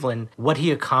in Cleveland, what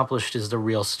he accomplished is the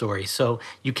real story. So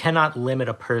you cannot limit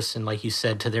a person, like you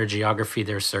said, to their geography,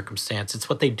 their circumstance. It's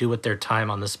what they do with their time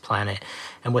on this planet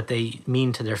and what they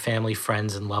mean to their family,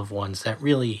 friends, and loved ones that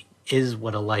really is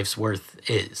what a life's worth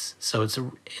is. So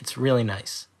it's really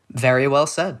nice. Very well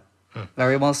said.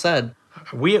 Very well said.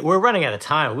 We're running out of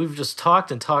time. We've just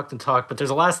talked and talked and talked, but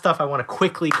there's a lot of stuff I want to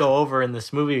quickly go over in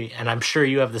this movie, and I'm sure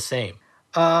you have the same.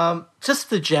 Just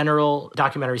the general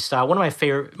documentary style. One of my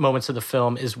favorite moments of the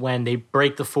film is when they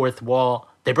break the fourth wall.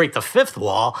 They break the fifth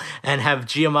wall and have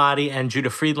Giamatti and Judah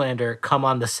Friedlander come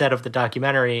on the set of the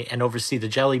documentary and oversee the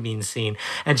jelly bean scene.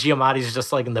 And Giamatti's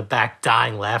just like in the back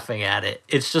dying laughing at it.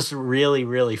 It's just really,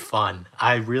 really fun.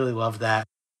 I really love that.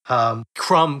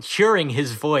 Crumb curing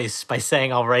his voice by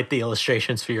saying, I'll write the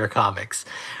illustrations for your comics,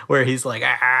 where he's like,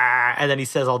 ah, and then he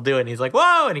says, I'll do it. And he's like,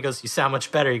 whoa. And he goes, you sound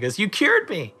much better. He goes, you cured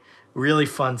me. Really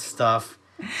fun stuff.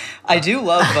 I do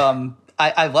love,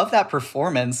 I love that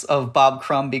performance of Bob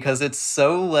Crumb because it's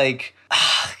so like,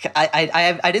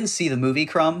 I didn't see the movie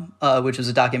Crumb, which was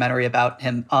a documentary about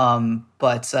him.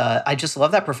 But I just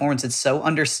love that performance. It's so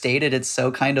understated. It's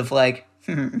so kind of like,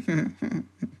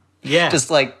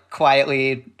 just like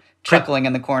quietly chuckling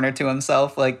in the corner to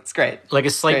himself. Like, it's great. Like,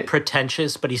 it's like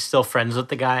pretentious, but he's still friends with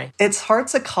the guy. It's hard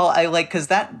to call. Because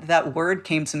that word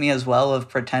came to me as well, of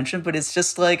pretension, but it's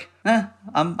just like,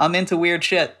 I'm into weird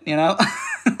shit, you know?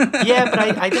 Yeah, but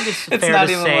I think it's fair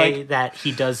to say that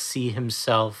he does see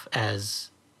himself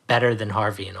as better than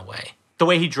Harvey in a way. The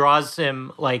way he draws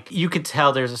him, like, you could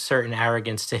tell there's a certain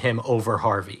arrogance to him over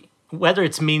Harvey, whether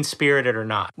it's mean-spirited or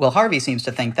not. Well, Harvey seems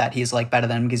to think that he's, like, better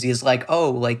than him because he's like,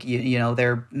 oh, like, you know,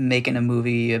 they're making a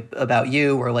movie about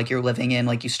you, or, like, you're living in,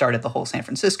 like, you started the whole San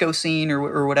Francisco scene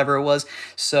or whatever it was.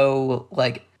 So,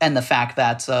 like, and the fact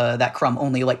that that Crumb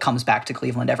only, like, comes back to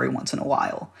Cleveland every once in a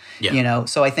while, you know?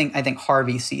 So I think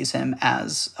Harvey sees him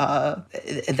as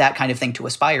that kind of thing to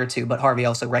aspire to, but Harvey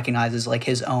also recognizes, like,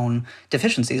 his own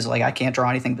deficiencies. Like, I can't draw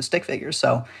anything but stick figures.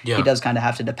 So he does kind of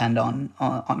have to depend on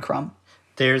Crumb.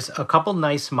 There's a couple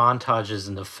nice montages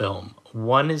in the film.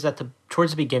 One is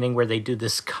towards the beginning where they do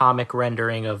this comic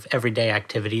rendering of everyday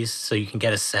activities so you can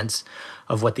get a sense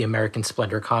of what the American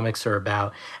Splendor comics are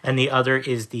about. And the other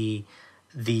is the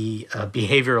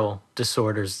behavioral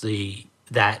disorders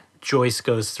that Joyce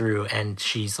goes through, and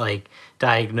she's like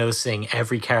diagnosing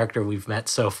every character we've met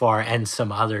so far and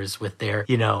some others with their,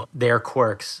 you know, their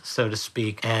quirks, so to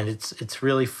speak. And it's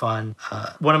really fun.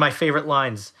 One of my favorite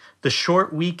lines, the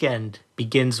short weekend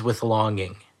begins with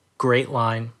longing. Great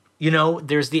line. You know,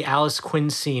 there's the Alice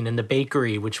Quinn scene in the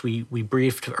bakery, which we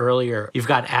briefed earlier. You've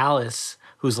got Alice,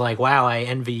 who's like, wow, I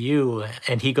envy you.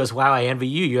 And he goes, wow, I envy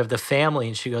you. You have the family.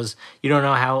 And she goes, you don't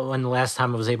know when the last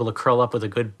time I was able to curl up with a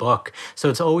good book.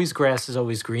 So it's always grass is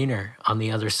always greener on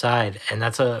the other side. And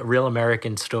that's a real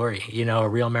American story, you know, a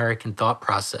real American thought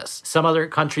process. Some other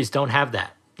countries don't have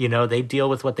that. You know, they deal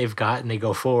with what they've got and they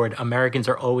go forward. Americans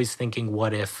are always thinking,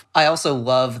 what if? I also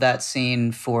love that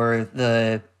scene for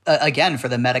the, again, for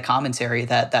the meta commentary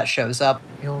that shows up.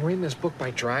 You know, I'm reading this book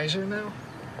by Dreiser now.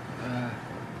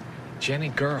 Jenny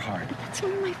Gerhardt. It's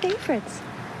one of my favorites.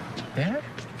 Yeah?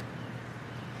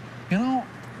 You know,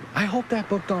 I hope that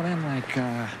book don't end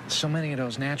like so many of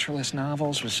those naturalist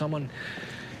novels with someone,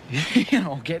 you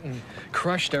know, getting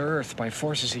crushed to earth by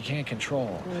forces he can't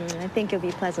control. I think you'll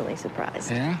be pleasantly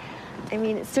surprised. Yeah? I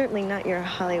mean, it's certainly not your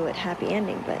Hollywood happy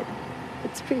ending, but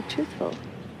it's pretty truthful,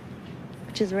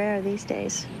 which is rare these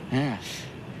days. Yeah.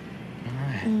 All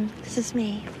right. This is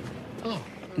me. Oh.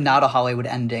 Not a Hollywood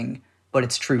ending, but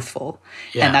it's truthful.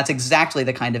 Yeah. And that's exactly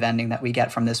the kind of ending that we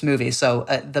get from this movie. So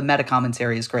the meta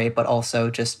commentary is great, but also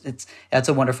just that's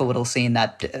a wonderful little scene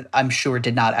that I'm sure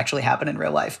did not actually happen in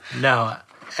real life. No,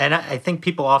 and I think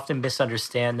people often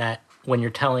misunderstand that when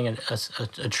you're telling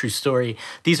a true story.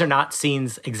 These are not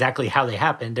scenes exactly how they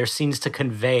happen. They're scenes to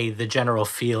convey the general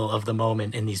feel of the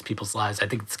moment in these people's lives. I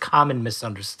think it's common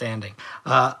misunderstanding.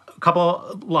 A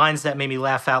couple lines that made me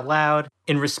laugh out loud.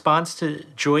 In response to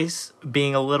Joyce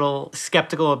being a little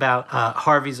skeptical about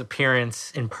Harvey's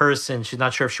appearance in person, she's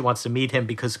not sure if she wants to meet him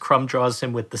because Crumb draws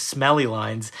him with the smelly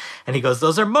lines. And he goes,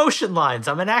 "Those are motion lines.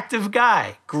 I'm an active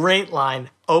guy." Great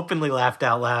line. Openly laughed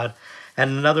out loud.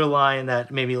 And another line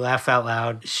that made me laugh out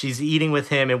loud, she's eating with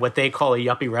him in what they call a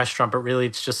yuppie restaurant, but really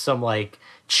it's just some like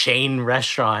chain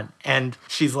restaurant. And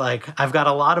she's like, "I've got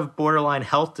a lot of borderline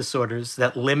health disorders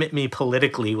that limit me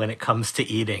politically when it comes to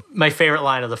eating." My favorite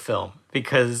line of the film,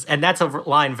 and that's a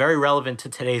line very relevant to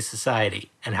today's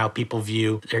society and how people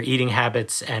view their eating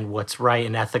habits and what's right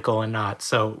and ethical and not.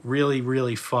 So really,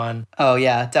 really fun. Oh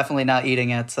yeah, definitely not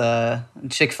eating at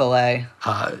Chick-fil-A.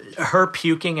 Her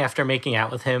puking after making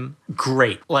out with him,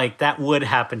 great. Like that would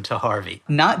happen to Harvey.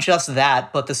 Not just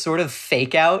that, but the sort of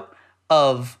fake out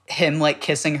of him like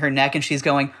kissing her neck and she's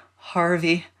going,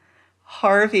 "Harvey,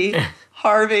 Harvey,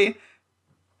 Harvey,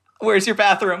 where's your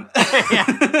bathroom?"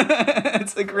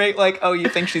 It's a great like, oh, you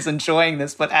think she's enjoying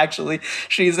this, but actually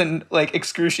she's in like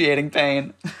excruciating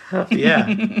pain. Yeah.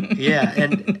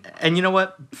 And you know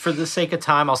what? For the sake of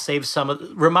time, I'll save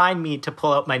remind me to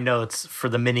pull out my notes for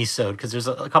the mini-sode because there's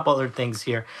a couple other things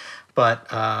here. But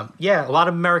yeah, a lot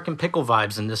of American Pickle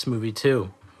vibes in this movie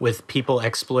too, with people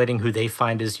exploiting who they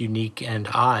find as unique and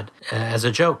odd as a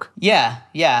joke. Yeah,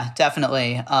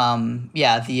 definitely.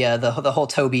 The whole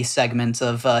Toby segment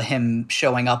of him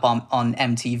showing up on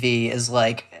MTV is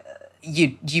like,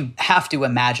 you have to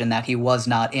imagine that he was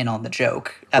not in on the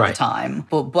joke at the time,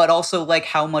 but also like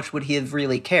how much would he have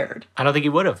really cared? I don't think he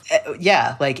would have.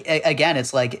 Yeah, like again,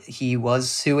 it's like he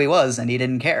was who he was and he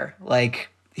didn't care. Like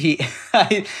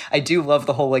I do love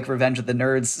the whole like Revenge of the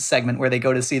Nerds segment where they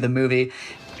go to see the movie.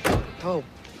 Oh,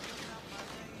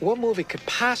 what movie could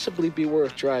possibly be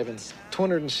worth driving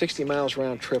 260 miles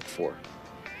round trip for?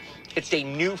 It's a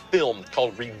new film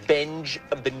called Revenge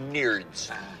of the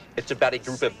Nerds. It's about a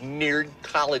group of nerd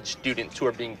college students who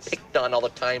are being picked on all the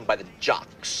time by the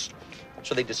jocks.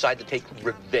 So they decide to take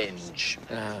revenge.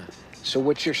 So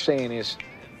what you're saying is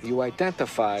you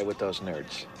identify with those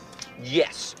nerds?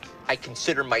 Yes, I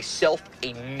consider myself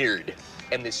a nerd,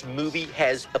 and this movie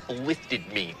has uplifted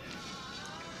me.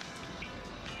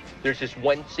 There's this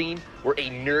one scene where a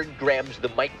nerd grabs the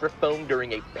microphone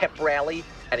during a pep rally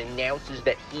and announces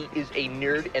that he is a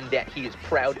nerd and that he is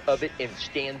proud of it and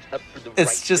stands up for the right.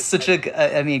 It's just such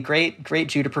great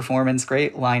Judah performance,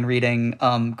 great line reading,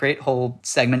 great whole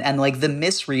segment. And like the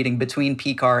misreading between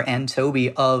Picard and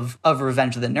Toby of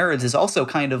Revenge of the Nerds is also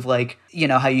kind of like, you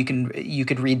know, how you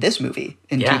could read this movie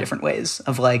in two different ways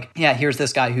of like, yeah, here's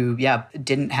this guy who,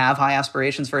 didn't have high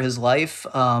aspirations for his life.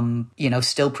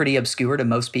 Still pretty obscure to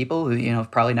most people who, have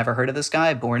probably never heard of this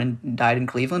guy, born and died in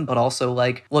Cleveland, but also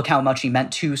like, look how much he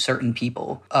meant to certain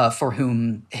people for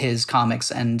whom his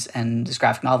comics and his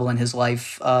graphic novel and his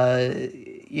life,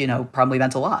 probably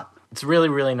meant a lot. It's a really,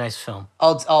 really nice film.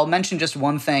 I'll mention just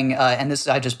one thing, and this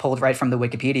I just pulled right from the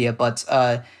Wikipedia, but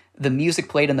the music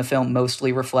played in the film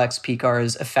mostly reflects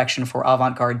Picard's affection for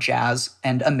avant-garde jazz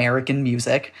and American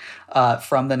music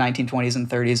from the 1920s and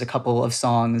 30s. A couple of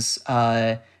songs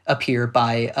appear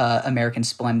by American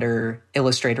Splendor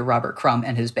illustrator Robert Crumb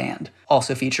and his band,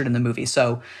 also featured in the movie.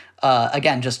 So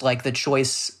again, just like the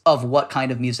choice of what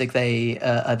kind of music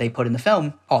they put in the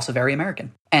film, also very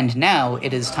American. And now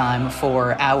it is time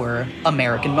for our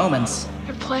American moments.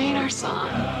 They're playing our song.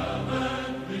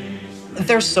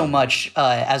 There's so much,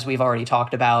 as we've already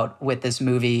talked about with this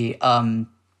movie,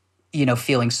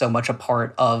 feeling so much a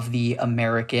part of the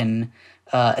American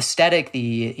aesthetic,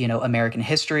 the American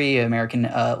history, American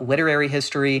literary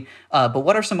history. But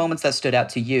what are some moments that stood out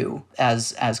to you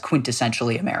as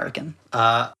quintessentially American?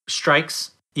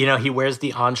 Strikes. He wears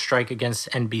the on strike against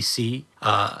NBC.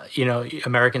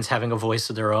 Americans having a voice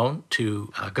of their own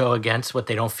to go against what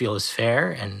they don't feel is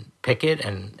fair and picket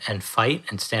and fight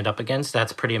and stand up against.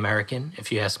 That's pretty American,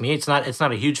 if you ask me. It's not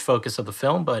a huge focus of the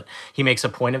film, but he makes a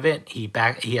point of it. He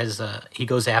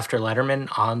goes after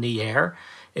Letterman on the air.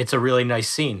 It's a really nice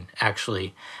scene,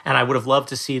 actually. And I would have loved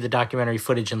to see the documentary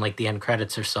footage in like the end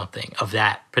credits or something of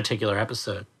that particular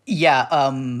episode. Yeah,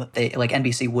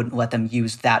 NBC wouldn't let them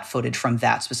use that footage from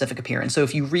that specific appearance. So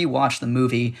if you rewatch the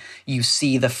movie, you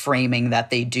see the framing that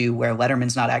they do where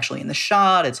Letterman's not actually in the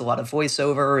shot. It's a lot of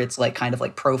voiceover. It's like kind of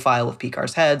like profile of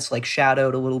Picar's heads, like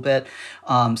shadowed a little bit.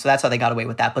 So that's how they got away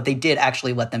with that. But they did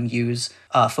actually let them use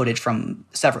footage from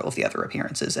several of the other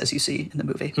appearances, as you see in the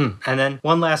movie. And then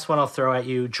one last one I'll throw at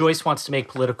you. Joyce wants to make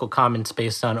political comments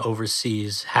based on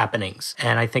overseas happenings.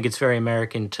 And I think it's very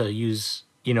American to use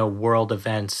world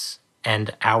events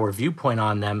and our viewpoint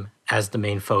on them as the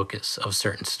main focus of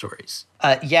certain stories.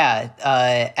 At the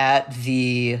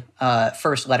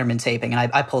first Letterman taping,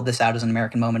 and I pulled this out as an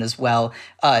American moment as well,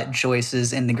 Joyce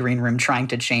is in the green room trying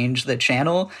to change the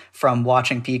channel from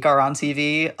watching Picar on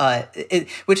TV,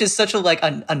 which is such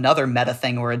another meta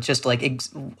thing where it's just like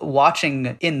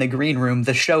watching in the green room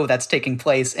the show that's taking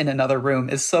place in another room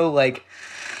is so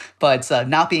but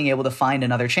not being able to find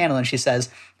another channel. And she says,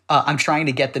 I'm trying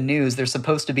to get the news. There's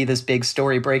supposed to be this big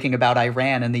story breaking about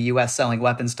Iran and the U.S. selling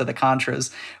weapons to the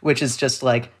Contras, which is just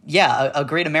a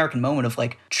great American moment of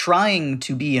trying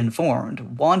to be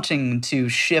informed, wanting to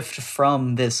shift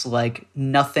from this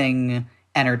nothing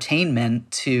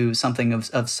entertainment to something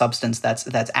of substance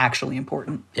that's actually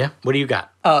important. Yeah. What do you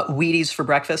got? Wheaties for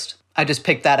breakfast. I just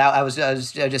picked that out. I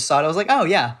just saw it. I was like, oh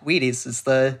yeah, Wheaties is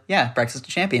Breakfast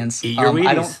of Champions. Eat your Wheaties.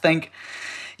 I don't think.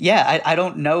 Yeah, I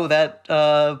don't know that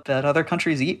other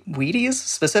countries eat Wheaties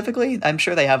specifically. I'm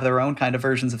sure they have their own kind of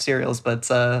versions of cereals, but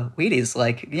Wheaties,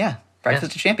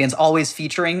 Breakfast of Champions, always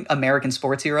featuring American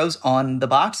sports heroes on the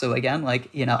box. So again,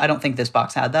 I don't think this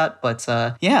box had that, but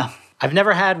yeah. I've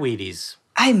never had Wheaties.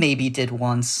 I maybe did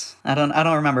once. I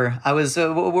don't remember. I was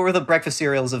what were the breakfast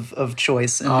cereals of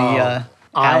choice in the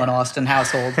Alan Austin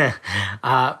household?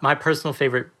 My personal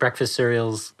favorite breakfast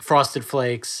cereals, Frosted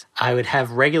Flakes. I would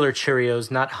have regular Cheerios,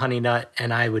 not Honey Nut,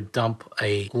 and I would dump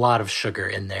a lot of sugar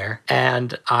in there.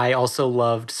 And I also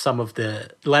loved some of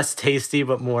the less tasty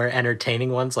but more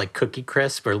entertaining ones like Cookie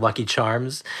Crisp or Lucky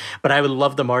Charms. But I would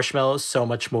love the marshmallows so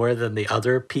much more than the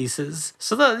other pieces.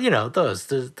 So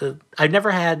those. I've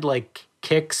never had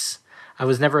Kix. I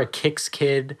was never a Kix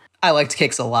kid. I liked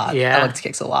Kix a lot. Yeah. I liked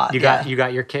Kix a lot. You got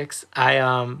your Kix? I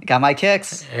got my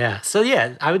Kix. Yeah. So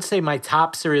yeah, I would say my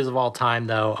top cereals of all time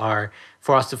though are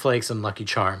Frosted Flakes and Lucky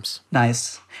Charms.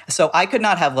 Nice. So I could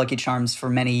not have Lucky Charms for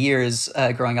many years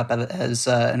growing up as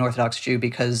an Orthodox Jew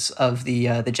because of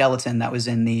the gelatin that was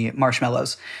in the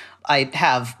marshmallows. I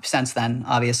have since then,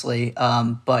 obviously.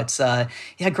 But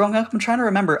growing up, I'm trying to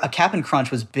remember. A Cap'n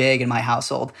Crunch was big in my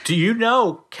household. Do you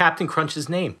know Captain Crunch's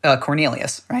name?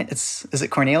 Cornelius, right? Is it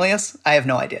Cornelius? I have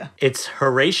no idea. It's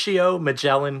Horatio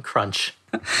Magellan Crunch.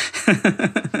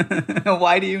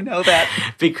 Why do you know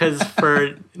that? Because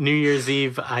for New Year's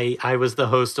Eve, I was the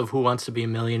host of Who Wants to Be a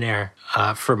Millionaire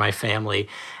for my family.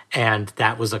 And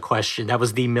that was a question. That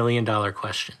was the $1 million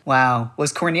question. Wow.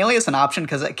 Was Cornelius an option?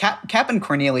 Because Cap'n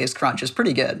Cornelius Crunch is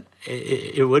pretty good.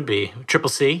 It would be. Triple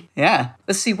C? Yeah.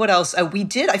 Let's see what else. We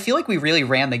did. I feel like we really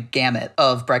ran the gamut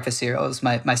of breakfast cereals,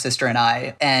 my sister and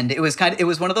I. And it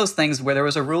was one of those things where there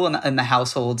was a rule in the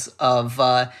households of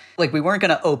we weren't going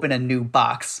to open a new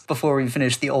box before we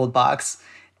finished the old box.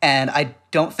 And I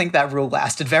don't think that rule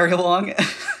lasted very long.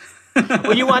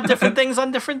 Well, you want different things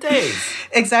on different days.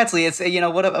 Exactly. It's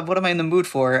what am I in the mood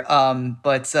for?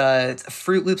 But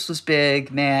Fruit Loops was big,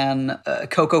 man.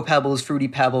 Cocoa Pebbles, Fruity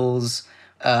Pebbles.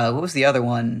 What was the other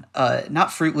one?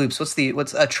 Not Fruit Loops.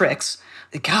 What's Trix?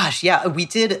 Gosh, yeah, we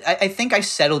did. I think I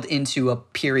settled into a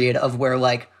period of where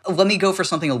let me go for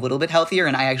something a little bit healthier,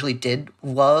 and I actually did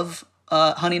love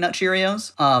Honey Nut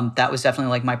Cheerios. That was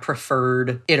definitely my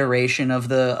preferred iteration of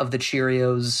the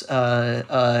Cheerios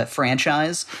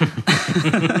franchise.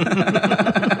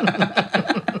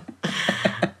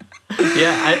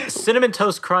 Yeah, Cinnamon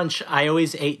Toast Crunch, I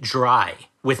always ate dry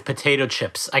with potato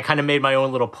chips. I kind of made my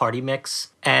own little party mix.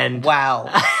 And wow,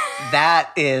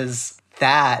 that is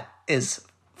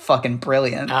fucking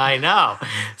brilliant. I know.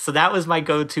 So that was my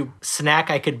go-to snack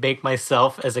I could bake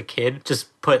myself as a kid.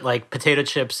 Just put potato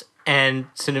chips and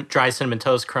dry Cinnamon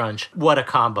Toast Crunch. What a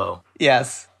combo.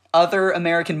 Yes. Other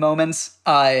American moments,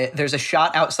 there's a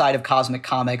shot outside of Cosmic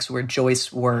Comics where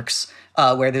Joyce works,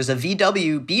 where there's a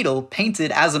VW Beetle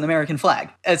painted as an American flag.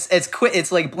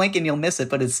 It's like blink and you'll miss it,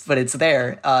 but it's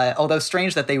there. Although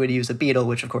strange that they would use a Beetle,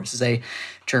 which of course is a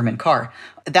German car.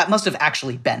 That must have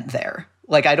actually been there.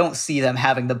 Like, I don't see them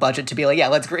having the budget to be like, yeah,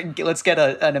 let's get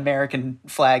an American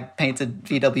flag painted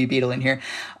VW Beetle in here.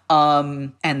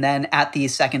 And then at the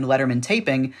second Letterman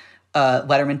taping,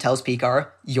 Letterman tells Picard,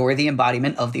 "You're the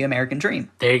embodiment of the American dream."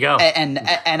 There you go. And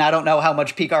I don't know how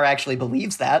much Picard actually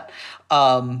believes that,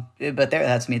 but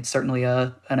that's me. It's certainly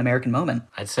an American moment.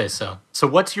 I'd say so. So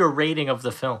what's your rating of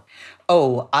the film?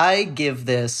 Oh, I give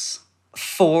this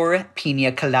 4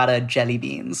 pina colada jelly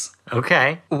beans.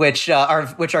 Okay. Which are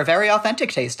very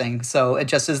authentic tasting. So it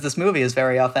just as this movie is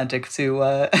very authentic to.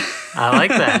 I like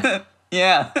that.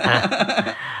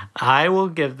 Yeah. I will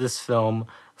give this film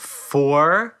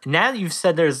 4. Now that you've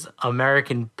said there's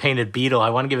American painted Beetle, I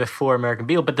want to give it 4 American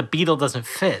Beetle, but the Beetle doesn't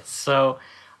fit. So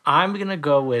I'm going to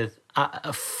go with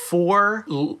 4.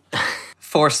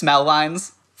 4 smell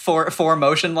lines? 4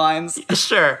 motion lines?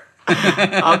 Sure.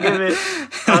 I'll give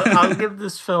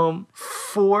this film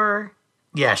 4.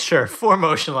 Yeah, sure. 4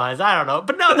 motion lines. I don't know.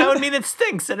 But no, that would mean it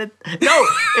stinks.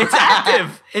 It's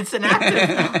active. It's an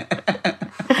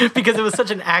active. Because it was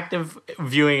such an active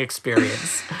viewing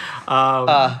experience.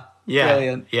 Yeah.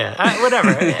 Brilliant. Yeah.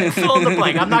 Whatever. Fill in the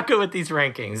blank. I'm not good with these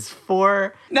rankings.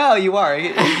 4. No, you are.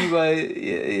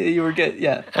 You were good.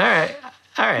 Yeah. All right.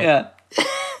 Yeah.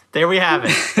 There we have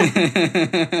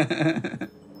it.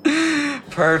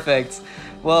 Perfect.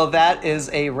 Well, that is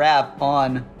a wrap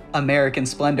on American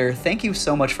Splendor. Thank you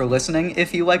so much for listening.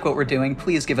 If you like what we're doing,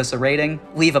 please give us a rating,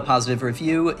 leave a positive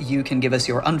review. You can give us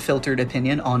your unfiltered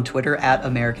opinion on Twitter at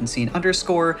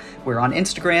 @AmericanScene_. We're on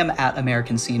Instagram at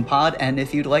AmericanScenePod. And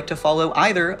if you'd like to follow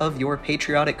either of your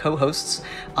patriotic co-hosts,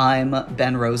 I'm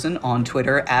Ben Rosen on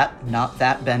Twitter at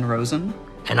NotThatBenRosen.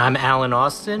 And I'm Alan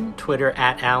Austin, Twitter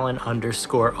at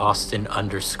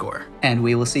Alan_Austin_. And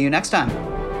we will see you next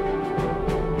time.